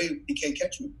zig that way. He can't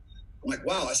catch me. I'm like,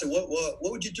 wow. I said, what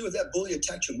would you do if that bully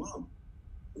attacked your mom?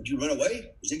 Would you run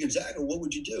away, zig and zag, or what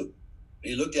would you do?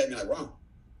 And he looked at me like, wow,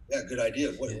 yeah, good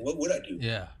idea. What would I do?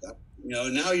 Yeah.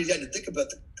 Now you got to think about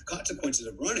the consequences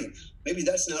of running. Maybe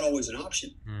that's not always an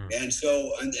option. And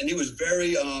so, and he was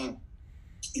very,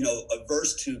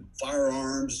 averse to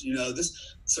firearms,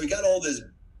 so he got all this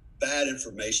bad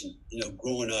information,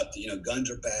 growing up, guns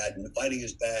are bad and fighting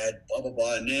is bad, blah, blah,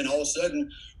 blah. And then all of a sudden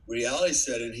reality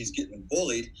set in, he's getting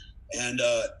bullied. And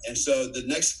so the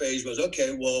next phase was,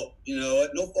 okay, well,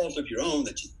 no fault of your own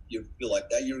that you feel like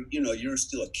that. You're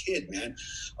still a kid, man.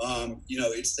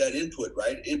 It's that input,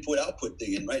 right? Input output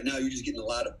thing. And right now you're just getting a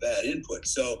lot of bad input.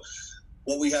 So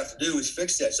what we have to do is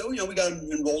fix that. So, we got him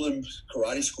enrolled in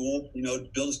karate school, to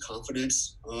build his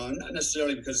confidence, not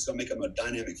necessarily because it's going to make him a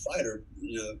dynamic fighter.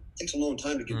 It takes a long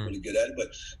time to get really good at it, but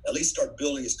at least start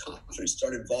building his confidence,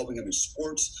 start involving him in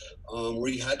sports,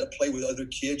 where he had to play with other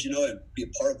kids, and be a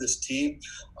part of this team.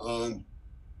 And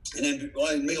then,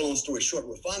 make a long story short,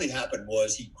 what finally happened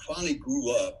was he finally grew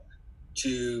up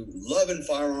to loving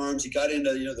firearms. He got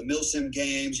into, the milsim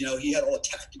games, he had all the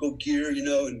tactical gear, and,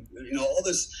 all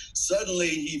this. Suddenly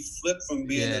he flipped from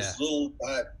being this little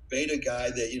beta guy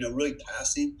that, really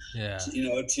passive,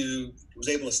 to was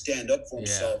able to stand up for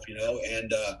himself,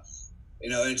 and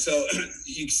And so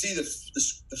you see the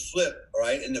flip,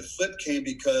 right? And the flip came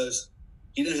because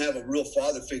he didn't have a real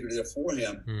father figure there for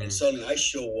him. And suddenly I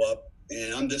show up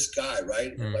and I'm this guy,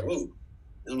 right? And I'm like, whoa.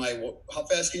 And I'm like, well, how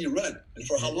fast can you run? And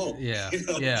for how long? Yeah.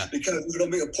 Because we're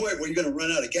going to make a point where you're going to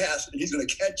run out of gas and he's going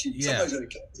to catch you. Somebody's going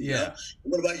to catch you. Yeah.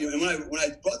 What about you? And when I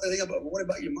brought that thing up, what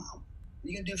about your mom? What are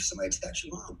you going to do if somebody attacks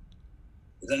your mom?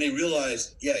 And then they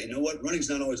realized, you know what? Running's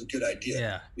not always a good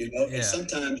idea. And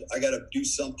sometimes I got to do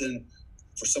something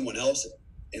for someone else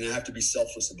and I have to be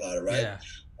selfless about it, right?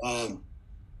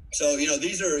 So,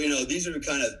 these are the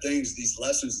kind of things, these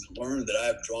lessons learned that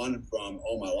I've drawn from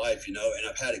all my life, and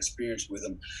I've had experience with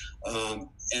them.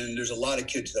 And there's a lot of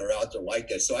kids that are out there like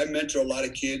that. So I mentor a lot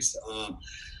of kids.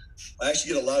 I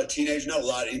actually get a lot of teenagers, not a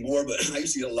lot anymore, but I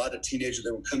used to get a lot of teenagers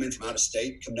that would come in from out of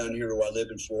state, come down here to where I live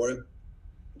in Florida,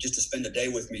 just to spend the day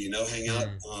with me, hang out.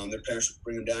 Their parents would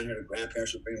bring them down here, their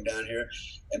grandparents would bring them down here.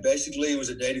 And basically it was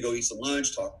a day to go eat some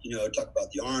lunch, talk about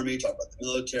the Army, talk about the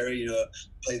military,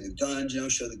 play the guns,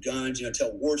 show the guns,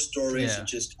 tell war stories and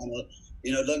just kind of,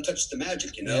 let them touch the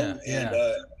magic, And I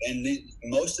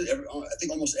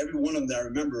think almost every one of them that I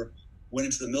remember went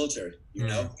into the military,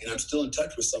 and I'm still in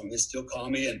touch with some of them. They still call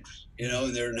me and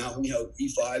they're now,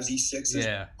 E5s,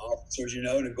 E6s, officers,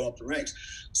 and go up the ranks.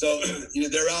 So,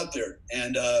 they're out there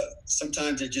and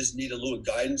sometimes they just need a little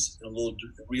guidance and a little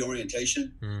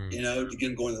reorientation, to get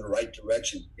them going in the right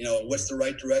direction. What's the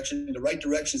right direction? The right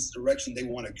direction is the direction they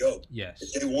want to go. Yes.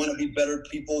 If they want to be better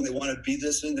people and they want to be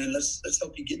this, and then let's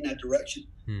help you get in that direction.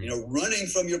 Running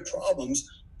from your problems,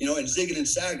 and zigging and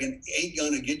sagging ain't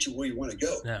going to get you where you want to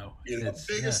go. No. The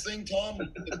biggest thing, Tom,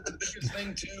 the biggest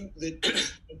thing too,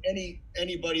 that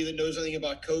anybody that knows anything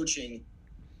about coaching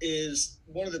is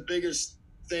one of the biggest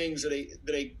things that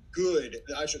a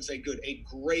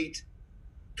great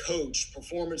coach,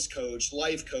 performance coach,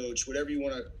 life coach, whatever you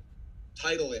want to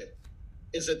title it,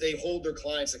 is that they hold their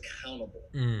clients accountable.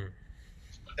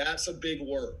 That's a big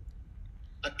word.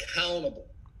 Accountable.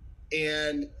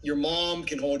 And your mom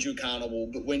can hold you accountable,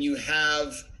 but when you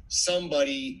have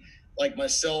somebody like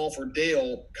myself or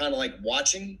Dale kind of like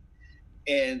watching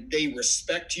and they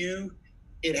respect you,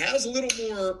 it has a little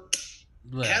more,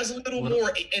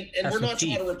 and we're not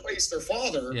trying to replace their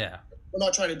father. Yeah. We're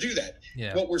not trying to do that.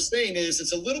 Yeah. What we're saying is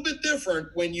it's a little bit different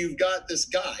when you've got this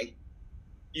guy,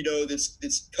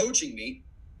 that's coaching me,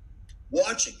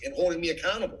 watching and holding me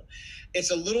accountable.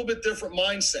 It's a little bit different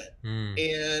mindset.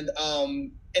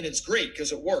 And it's great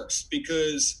because it works,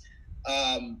 because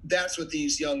that's what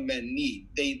these young men need.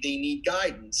 They need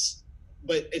guidance,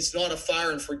 but it's not a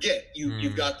fire and forget.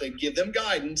 You've got to give them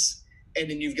guidance, and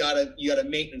then you got to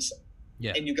maintenance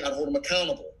them, and you got to hold them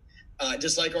accountable.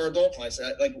 Just like our adult clients,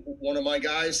 like one of my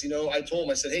guys, I told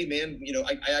him, I said, hey man,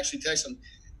 I actually texted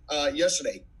him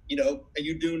yesterday, are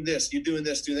you doing this? You doing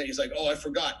this, doing that? He's like, oh, I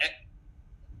forgot.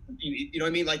 You know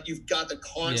what I mean? Like you've got to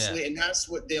constantly, and that's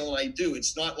what Dale and I do.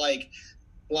 It's not like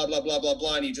blah, blah, blah, blah,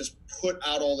 blah, and you just put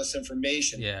out all this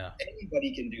information. Yeah.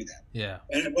 Anybody can do that. Yeah.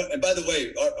 And by the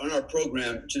way, on our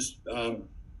program, just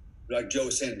like Joe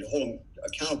was saying, to hold them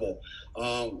accountable,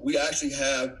 we actually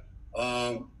have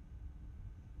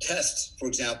tests, for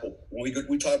example, when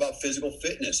we talk about physical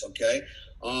fitness, okay?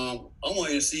 I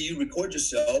want you to see you record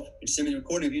yourself and send me a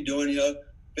recording of you doing,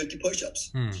 50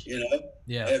 push-ups,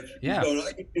 Yeah. If you don't,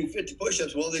 I can do 50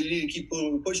 push-ups, well, then you need to keep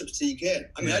doing push-ups till you can.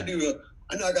 I mean,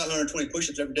 I knock out 120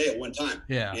 push-ups every day at one time.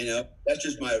 Yeah. That's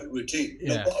just my routine.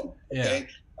 No problem. Okay.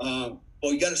 Well,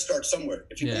 you got to start somewhere.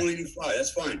 If you can only do 5,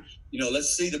 that's fine.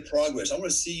 Let's see the progress. I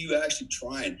want to see you actually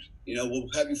trying. We'll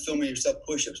have you filming yourself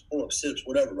push-ups, pull-ups, sit-ups,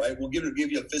 whatever, right? We'll give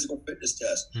you a physical fitness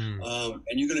test, and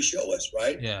you're going to show us,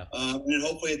 right? Yeah. And then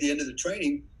hopefully at the end of the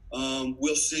training,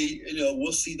 we'll see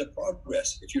the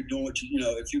progress if you're doing what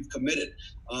if you've committed.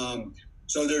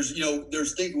 So there's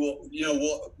things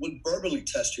we'll verbally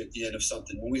test you at the end of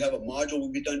something. When we have a module, we'll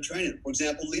get done training. For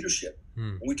example, leadership.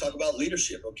 When we talk about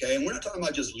leadership, okay, and we're not talking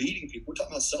about just leading people. We're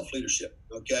talking about self-leadership,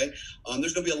 okay.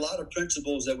 There's going to be a lot of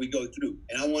principles that we go through,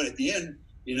 and I want at the end,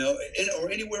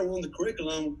 or anywhere along the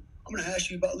curriculum, I'm going to ask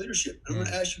you about leadership. I'm going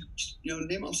to ask you,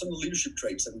 name off some of the leadership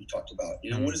traits that we've talked about.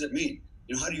 What does it mean?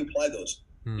 How do you apply those?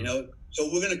 So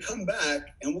we're going to come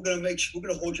back and we're going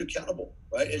to hold you accountable,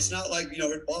 right? It's not like,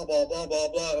 blah, blah, blah, blah,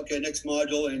 blah. Okay, next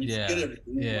module, and you forget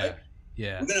everything, right?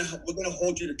 Yeah. We're going to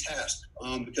hold you to task,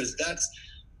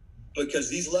 because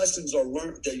these lessons are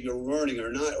learned that you're learning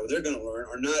or they're going to learn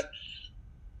are not,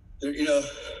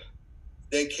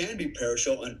 they can be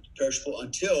perishable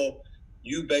until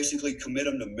you basically commit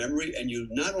them to memory, and you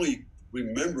not only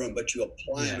remember them, but you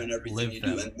apply them in everything you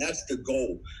do. And that's the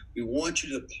goal. We want you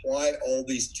to apply all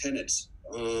these tenets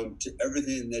to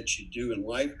everything that you do in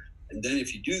life. And then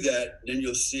if you do that, then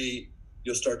you'll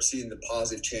start seeing the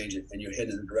positive change, and you're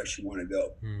heading in the direction you want to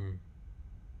go.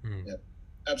 Yeah,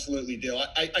 absolutely, Dale.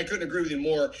 I couldn't agree with you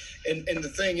more. And the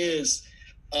thing is,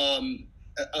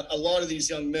 a lot of these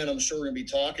young men I'm sure we're going to be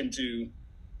talking to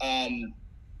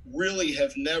really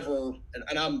have never, and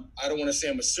I don't want to say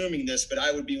I'm assuming this, but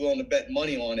I would be willing to bet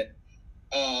money on it.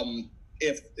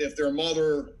 If their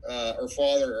mother or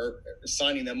father are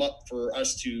signing them up for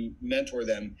us to mentor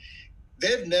them,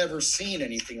 they've never seen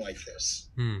anything like this.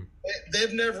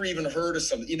 They've never even heard of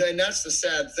something, and that's the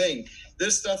sad thing.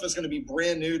 This stuff is going to be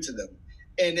brand new to them.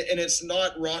 And it's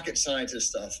not rocket scientist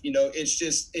stuff. It's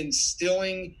just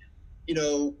instilling,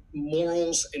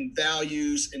 morals and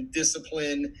values and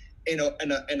discipline and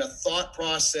a thought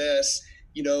process.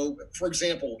 For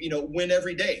example, win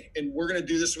every day, and we're going to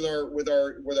do this with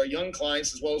our young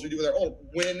clients as well as we do with our own.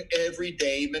 Win every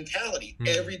day mentality.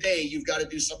 Every day you've got to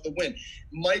do something to win.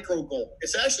 Micro goal.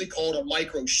 It's actually called a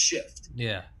micro shift.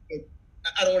 Yeah.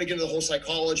 I don't want to get into the whole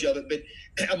psychology of it, but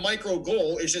a micro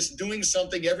goal is just doing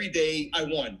something every day. I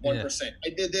won 1%. I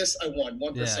did this. I won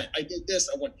 1%. I did this.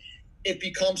 I won. It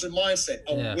becomes a mindset,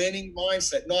 a winning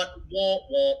mindset, not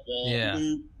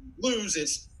lose.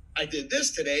 It's I did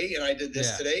this today, and I did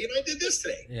this today, and I did this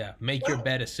today. Yeah, make your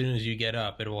bed as soon as you get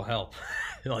up. It will help.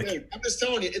 Dude, I'm just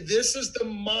telling you, this is the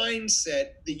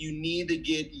mindset that you need to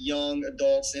get young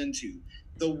adults into,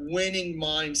 the winning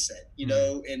mindset,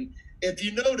 and if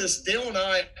you notice, Dale and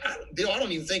I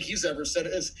don't even think he's ever said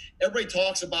it. Everybody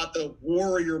talks about the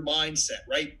warrior mindset,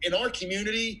 right? In our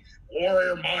community,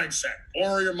 warrior mindset.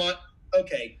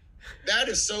 Okay, that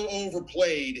is so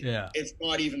overplayed. Yeah, it's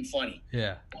not even funny.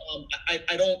 Yeah,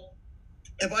 I don't.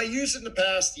 Have I used it in the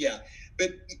past? Yeah,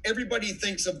 but everybody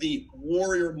thinks of the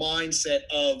warrior mindset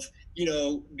of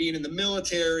being in the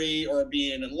military or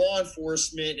being in law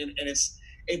enforcement, and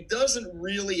it doesn't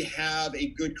really have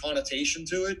a good connotation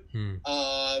to it.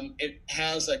 It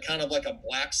has a kind of like a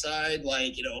black side,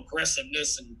 like,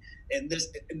 aggressiveness and this,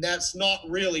 and that's not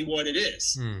really what it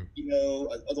is.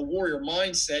 The warrior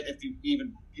mindset, if you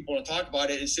even people want to talk about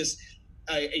it, it's just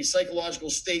a psychological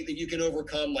state that you can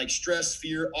overcome, like stress,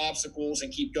 fear, obstacles,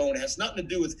 and keep going. It has nothing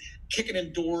to do with kicking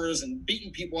in doors and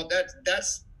beating people up.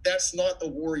 That's not the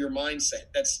warrior mindset.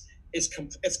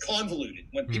 It's convoluted.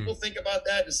 When people think about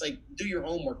that, it's like, do your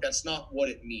homework. That's not what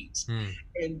it means.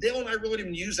 And Dale and I really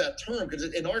didn't use that term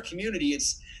because in our community,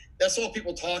 that's all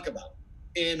people talk about.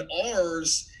 In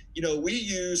ours, we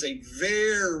use a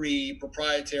very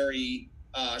proprietary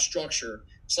structure,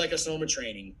 psychosoma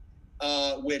training,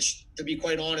 which, to be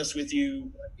quite honest with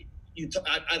you,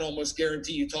 I'd almost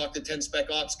guarantee you talk to 10 spec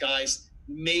ops guys,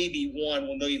 maybe one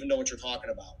will even know what you're talking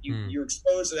about. You're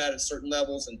exposed to that at certain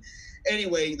levels. And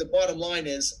anyway, the bottom line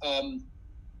is,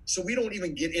 so we don't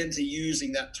even get into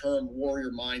using that term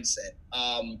warrior mindset.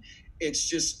 It's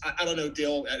just, I don't know,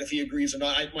 Dale, if he agrees or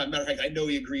not. Matter of fact, I know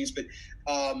he agrees, but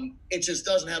it just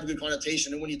doesn't have a good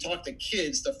connotation. And when you talk to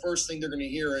kids, the first thing they're going to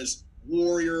hear is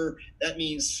warrior. That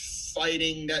means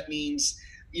fighting. That means,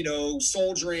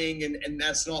 soldiering. And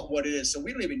that's not what it is. So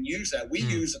we don't even use that. We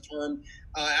use the term,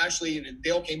 actually, and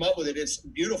Dale came up with it. It's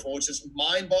beautiful. It's just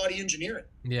mind-body engineering.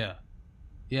 Yeah.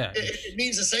 Yeah. It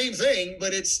means the same thing,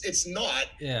 but it's not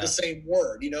the same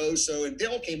word, So, and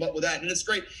Dale came up with that, and it's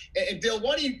great. And Dale,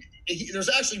 why do you? There's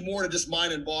actually more to just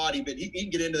mind and body, but he can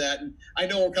get into that. And I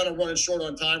know we're kind of running short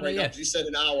on time right now because you said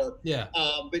an hour. Yeah.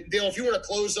 But Dale, if you want to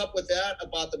close up with that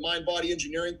about the mind-body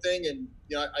engineering thing, and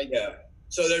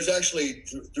So there's actually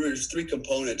there's three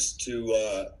components to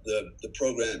the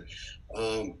program.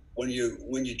 When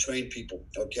you train people,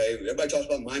 okay, everybody talks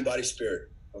about mind, body, spirit,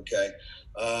 okay.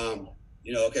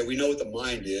 Okay, we know what the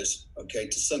mind is, okay,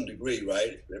 to some degree,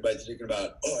 right? Everybody's thinking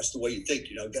about, it's the way you think,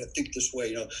 got to think this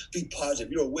way, be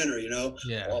positive, you're a winner,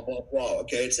 blah, blah, blah.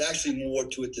 Okay, it's actually more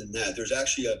to it than that. There's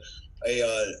actually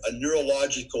a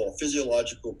neurological,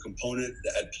 physiological component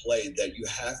at play that you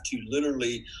have to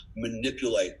literally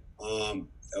manipulate.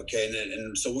 Okay,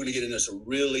 and so we're going to get into some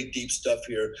really deep stuff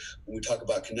here when we talk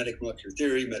about kinetic molecular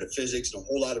theory, metaphysics, and a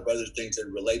whole lot of other things that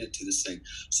are related to this thing.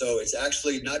 So it's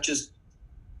actually not just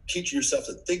teaching yourself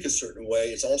to think a certain way,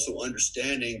 it's also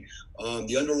understanding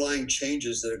the underlying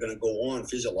changes that are going to go on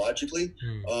physiologically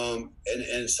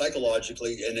and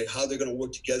psychologically, and how they're going to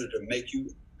work together to make you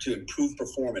to improve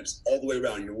performance all the way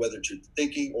around, whether it's your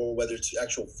thinking or whether it's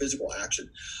actual physical action.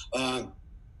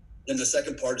 Then the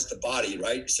second part is the body,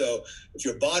 right? So if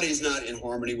your body is not in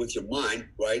harmony with your mind,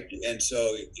 right, and so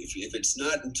if it's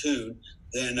not in tune,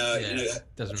 then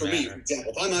for me, for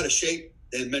example, if I'm out of shape,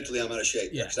 then mentally I'm out of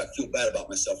shape because I feel bad about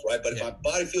myself, right? But if my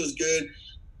body feels good,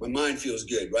 my mind feels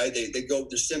good, right? They're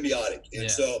symbiotic, and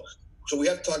so we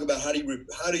have to talk about how do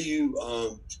you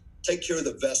take care of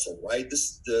the vessel, right?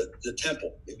 This the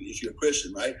temple. If you're a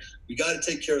Christian, right, we got to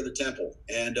take care of the temple,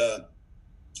 and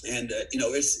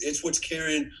it's what's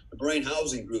carrying the brain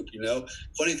housing group.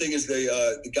 Funny thing is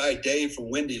the guy Dave from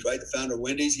Wendy's, right, the founder of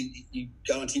Wendy's, he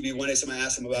got on TV one day. Somebody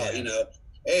asked him about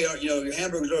hey, your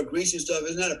hamburgers are greasy and stuff.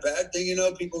 Isn't that a bad thing?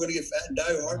 People are going to get fat and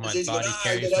die of heart disease. I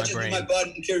just need my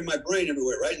body to carry my brain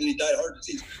everywhere, right? And then he died of heart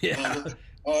disease. Yeah.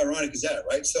 How ironic is that,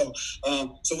 right? So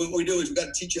what we do is we got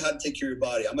to teach you how to take care of your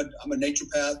body. I'm a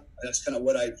naturopath. That's kind of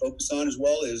what I focus on as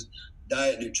well, is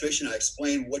diet and nutrition. I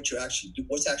explain what's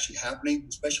actually happening,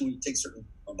 especially when you take certain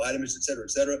vitamins, et cetera,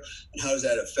 and how does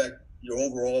that affect your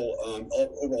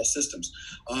overall systems.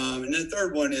 And then the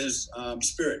third one is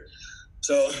spirit.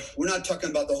 So we're not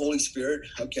talking about the Holy Spirit,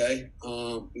 okay?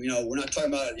 We're not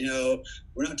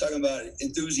talking about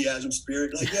enthusiasm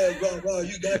spirit. Like, bro,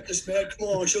 you got this, man. Come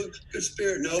on, show good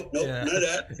spirit. Nope, none of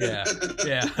that.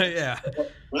 Yeah.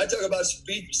 When I talk about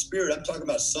spirit, I'm talking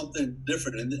about something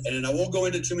different, and I won't go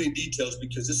into too many details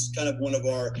because this is kind of one of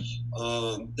our.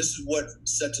 This is what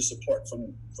sets us apart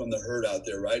from the herd out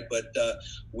there, right? But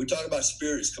when we talk about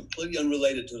spirit, it's completely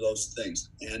unrelated to those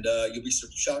things, and you'll be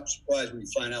surprised when you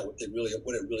find out what it really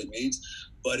means.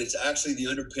 But it's actually the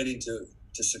underpinning to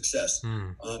success.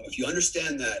 If you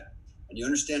understand that, and you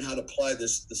understand how to apply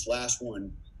this last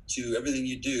one to everything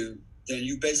you do, then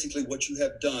you basically, what you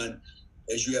have done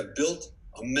is you have built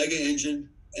a mega engine,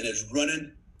 and it's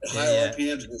running at high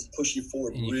RPMs, and it's pushing you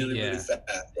forward really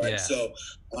fast, right? Yeah.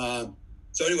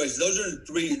 So anyways, those are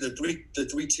the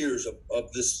three tiers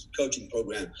of this coaching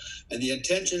program, and the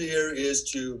intention here is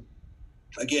to,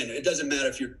 again, it doesn't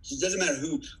matter who.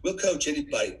 We'll coach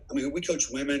anybody. I mean, we coach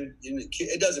women.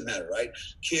 It doesn't matter, right?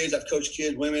 Kids, I've coached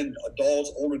kids, women,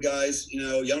 adults, older guys,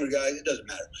 younger guys. It doesn't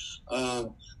matter.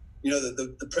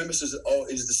 The premise is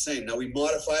the same. Now we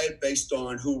modify it based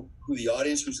on who the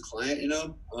audience, who's the client,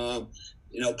 but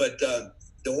the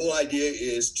whole idea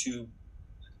is to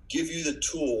give you the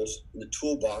tools in the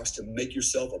toolbox to make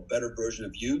yourself a better version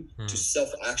of you, to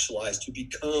self-actualize, to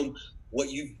become what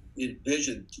you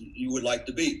envisioned you would like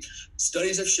to be.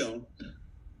 Studies have shown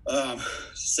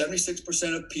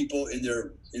 76% of people in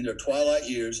their twilight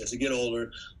years, as they get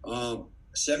older,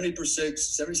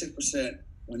 76%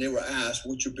 when they were asked,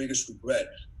 what's your biggest regret?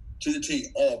 To the T,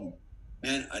 all of them.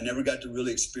 Man, I never got to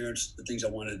really experience the things I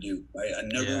wanted to do, right? I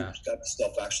never got to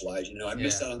self-actualize, I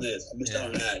missed out on this, I missed out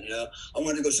on that, I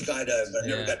wanted to go skydiving, but I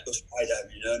never got to go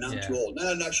skydiving, now I'm too old. No,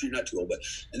 I'm actually not too old.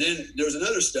 And then there was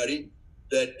another study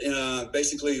that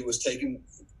basically was taken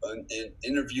and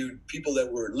interviewed people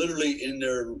that were literally in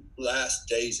their last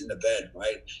days in the bed,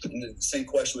 right? And the same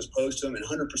question was posed to them, and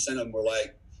 100% of them were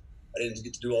like, I didn't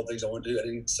get to do all the things I want to do. I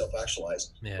didn't get to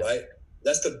self-actualize, right?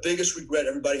 That's the biggest regret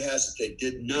everybody has, is they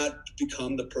did not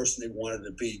become the person they wanted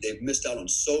to be. They've missed out on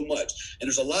so much. And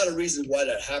there's a lot of reasons why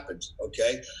that happens,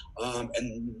 okay?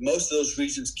 And most of those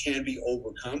reasons can be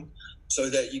overcome so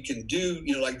that you can do,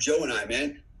 like Joe and I,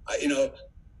 man,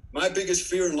 my biggest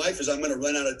fear in life is I'm going to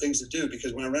run out of things to do,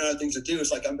 because when I run out of things to do,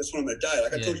 it's like that's when I'm going to die.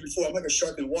 Like I told you before, I'm like a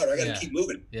shark in water. I got to keep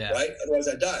moving, right? Otherwise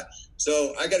I die.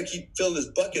 So I got to keep filling this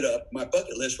bucket up, my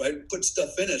bucket list, right? Put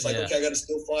stuff in it. It's like, okay, I got to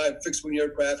still fly, fix wing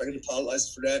aircraft. I got a pilot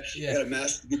license for that. I got to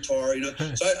master the guitar,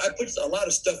 So I put a lot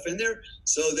of stuff in there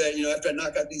so that, after I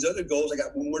knock out these other goals, I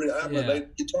got one more to I have my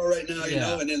guitar right now,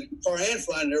 and then the guitar and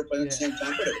flying an airplane at the same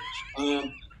time,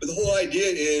 whatever. But the whole idea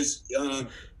is,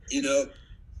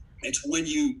 it's when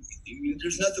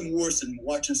there's nothing worse than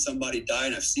watching somebody die,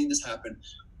 and I've seen this happen,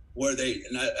 I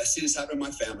see this happen in my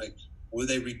family, where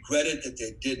they regretted that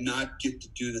they did not get to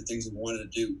do the things they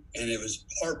wanted to do, and it was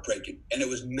heartbreaking and it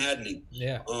was maddening.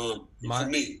 For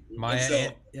me.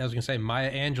 I was gonna say,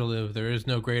 Maya Angelou, there is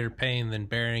no greater pain than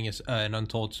burying an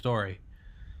untold story.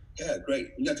 Yeah, great.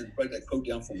 You have to write that quote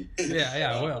down for me.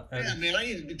 I will. Yeah, man, I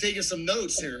need to be taking some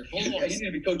notes here. Hold on. You need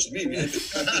to be coaching me, man.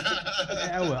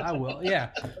 I will.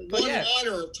 Yeah. But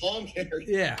honor of Tom Carey.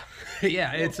 Yeah.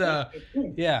 It's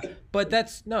but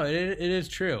that's it is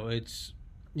true. It's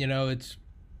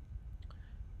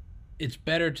it's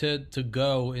better to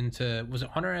go into, was it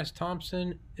Hunter S.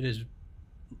 Thompson? It is,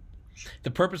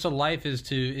 the purpose of life is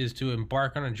to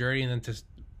embark on a journey, and then to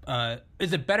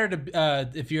is it better to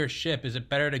if you're a ship, is it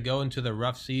better to go into the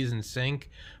rough seas and sink,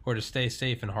 or to stay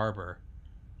safe in harbor?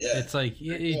 It's like,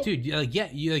 dude,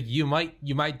 you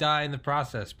might die in the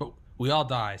process, but we all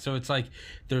die. So it's like,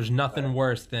 there's nothing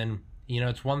worse than,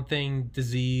 it's one thing,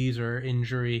 disease or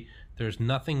injury, there's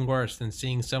nothing worse than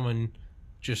seeing someone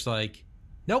just like,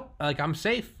 nope, like, I'm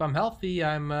safe, I'm healthy,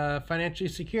 I'm financially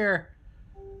secure,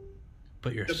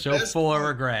 but you're so full of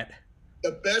regret.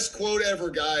 The best quote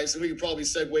ever, guys, and we can probably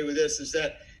segue with this, is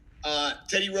that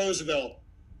Teddy Roosevelt,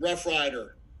 Rough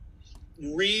Rider,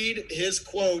 read his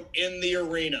quote in the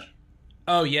arena.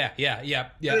 Oh, yeah.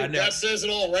 Dude, I know. That says it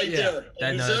all right there.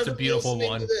 That's a beautiful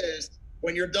one.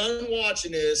 When you're done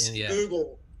watching this,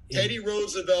 Google Teddy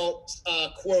Roosevelt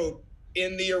quote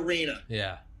in the arena.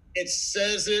 Yeah. It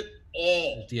says it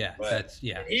all. Yeah, right.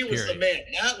 He was the man.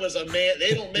 That was a man.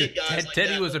 They don't make guys like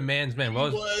Teddy that. was a man's man. He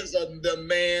was the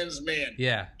man's man.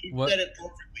 Yeah. He said it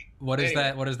perfectly. What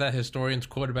is that historian's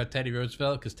quote about Teddy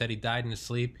Roosevelt? Because Teddy died in his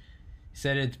sleep. He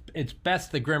said, it's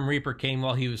best the Grim Reaper came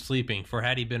while he was sleeping, for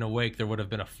had he been awake, there would have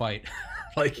been a fight.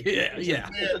 Yeah.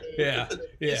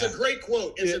 It's a great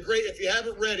quote. It's a great, if you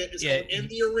haven't read it, it's called In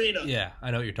the Arena. Yeah,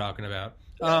 I know what you're talking about.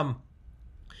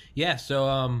 So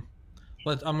I'm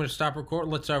going to stop recording.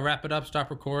 Let's wrap it up,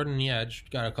 stop recording. Yeah, I just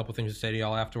got a couple things to say to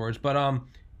y'all afterwards. But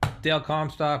Dale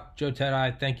Comstock, Joe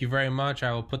Teti, thank you very much.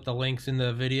 I will put the links in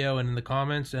the video and in the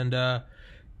comments, and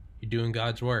you're doing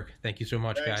God's work. Thank you so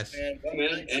much, guys. Man.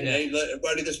 And hey,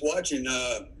 everybody that's watching,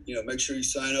 make sure you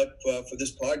sign up for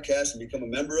this podcast and become a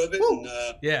member of it. And,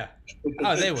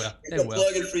 Oh, they will. They will.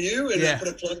 Plug it for you, and put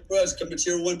a plug for us. Come to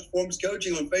Tier 1 Performance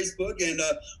Coaching on Facebook and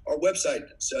our website,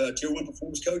 Tier 1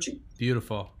 Performance Coaching.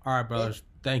 Beautiful. All right, brothers.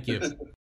 Thank you.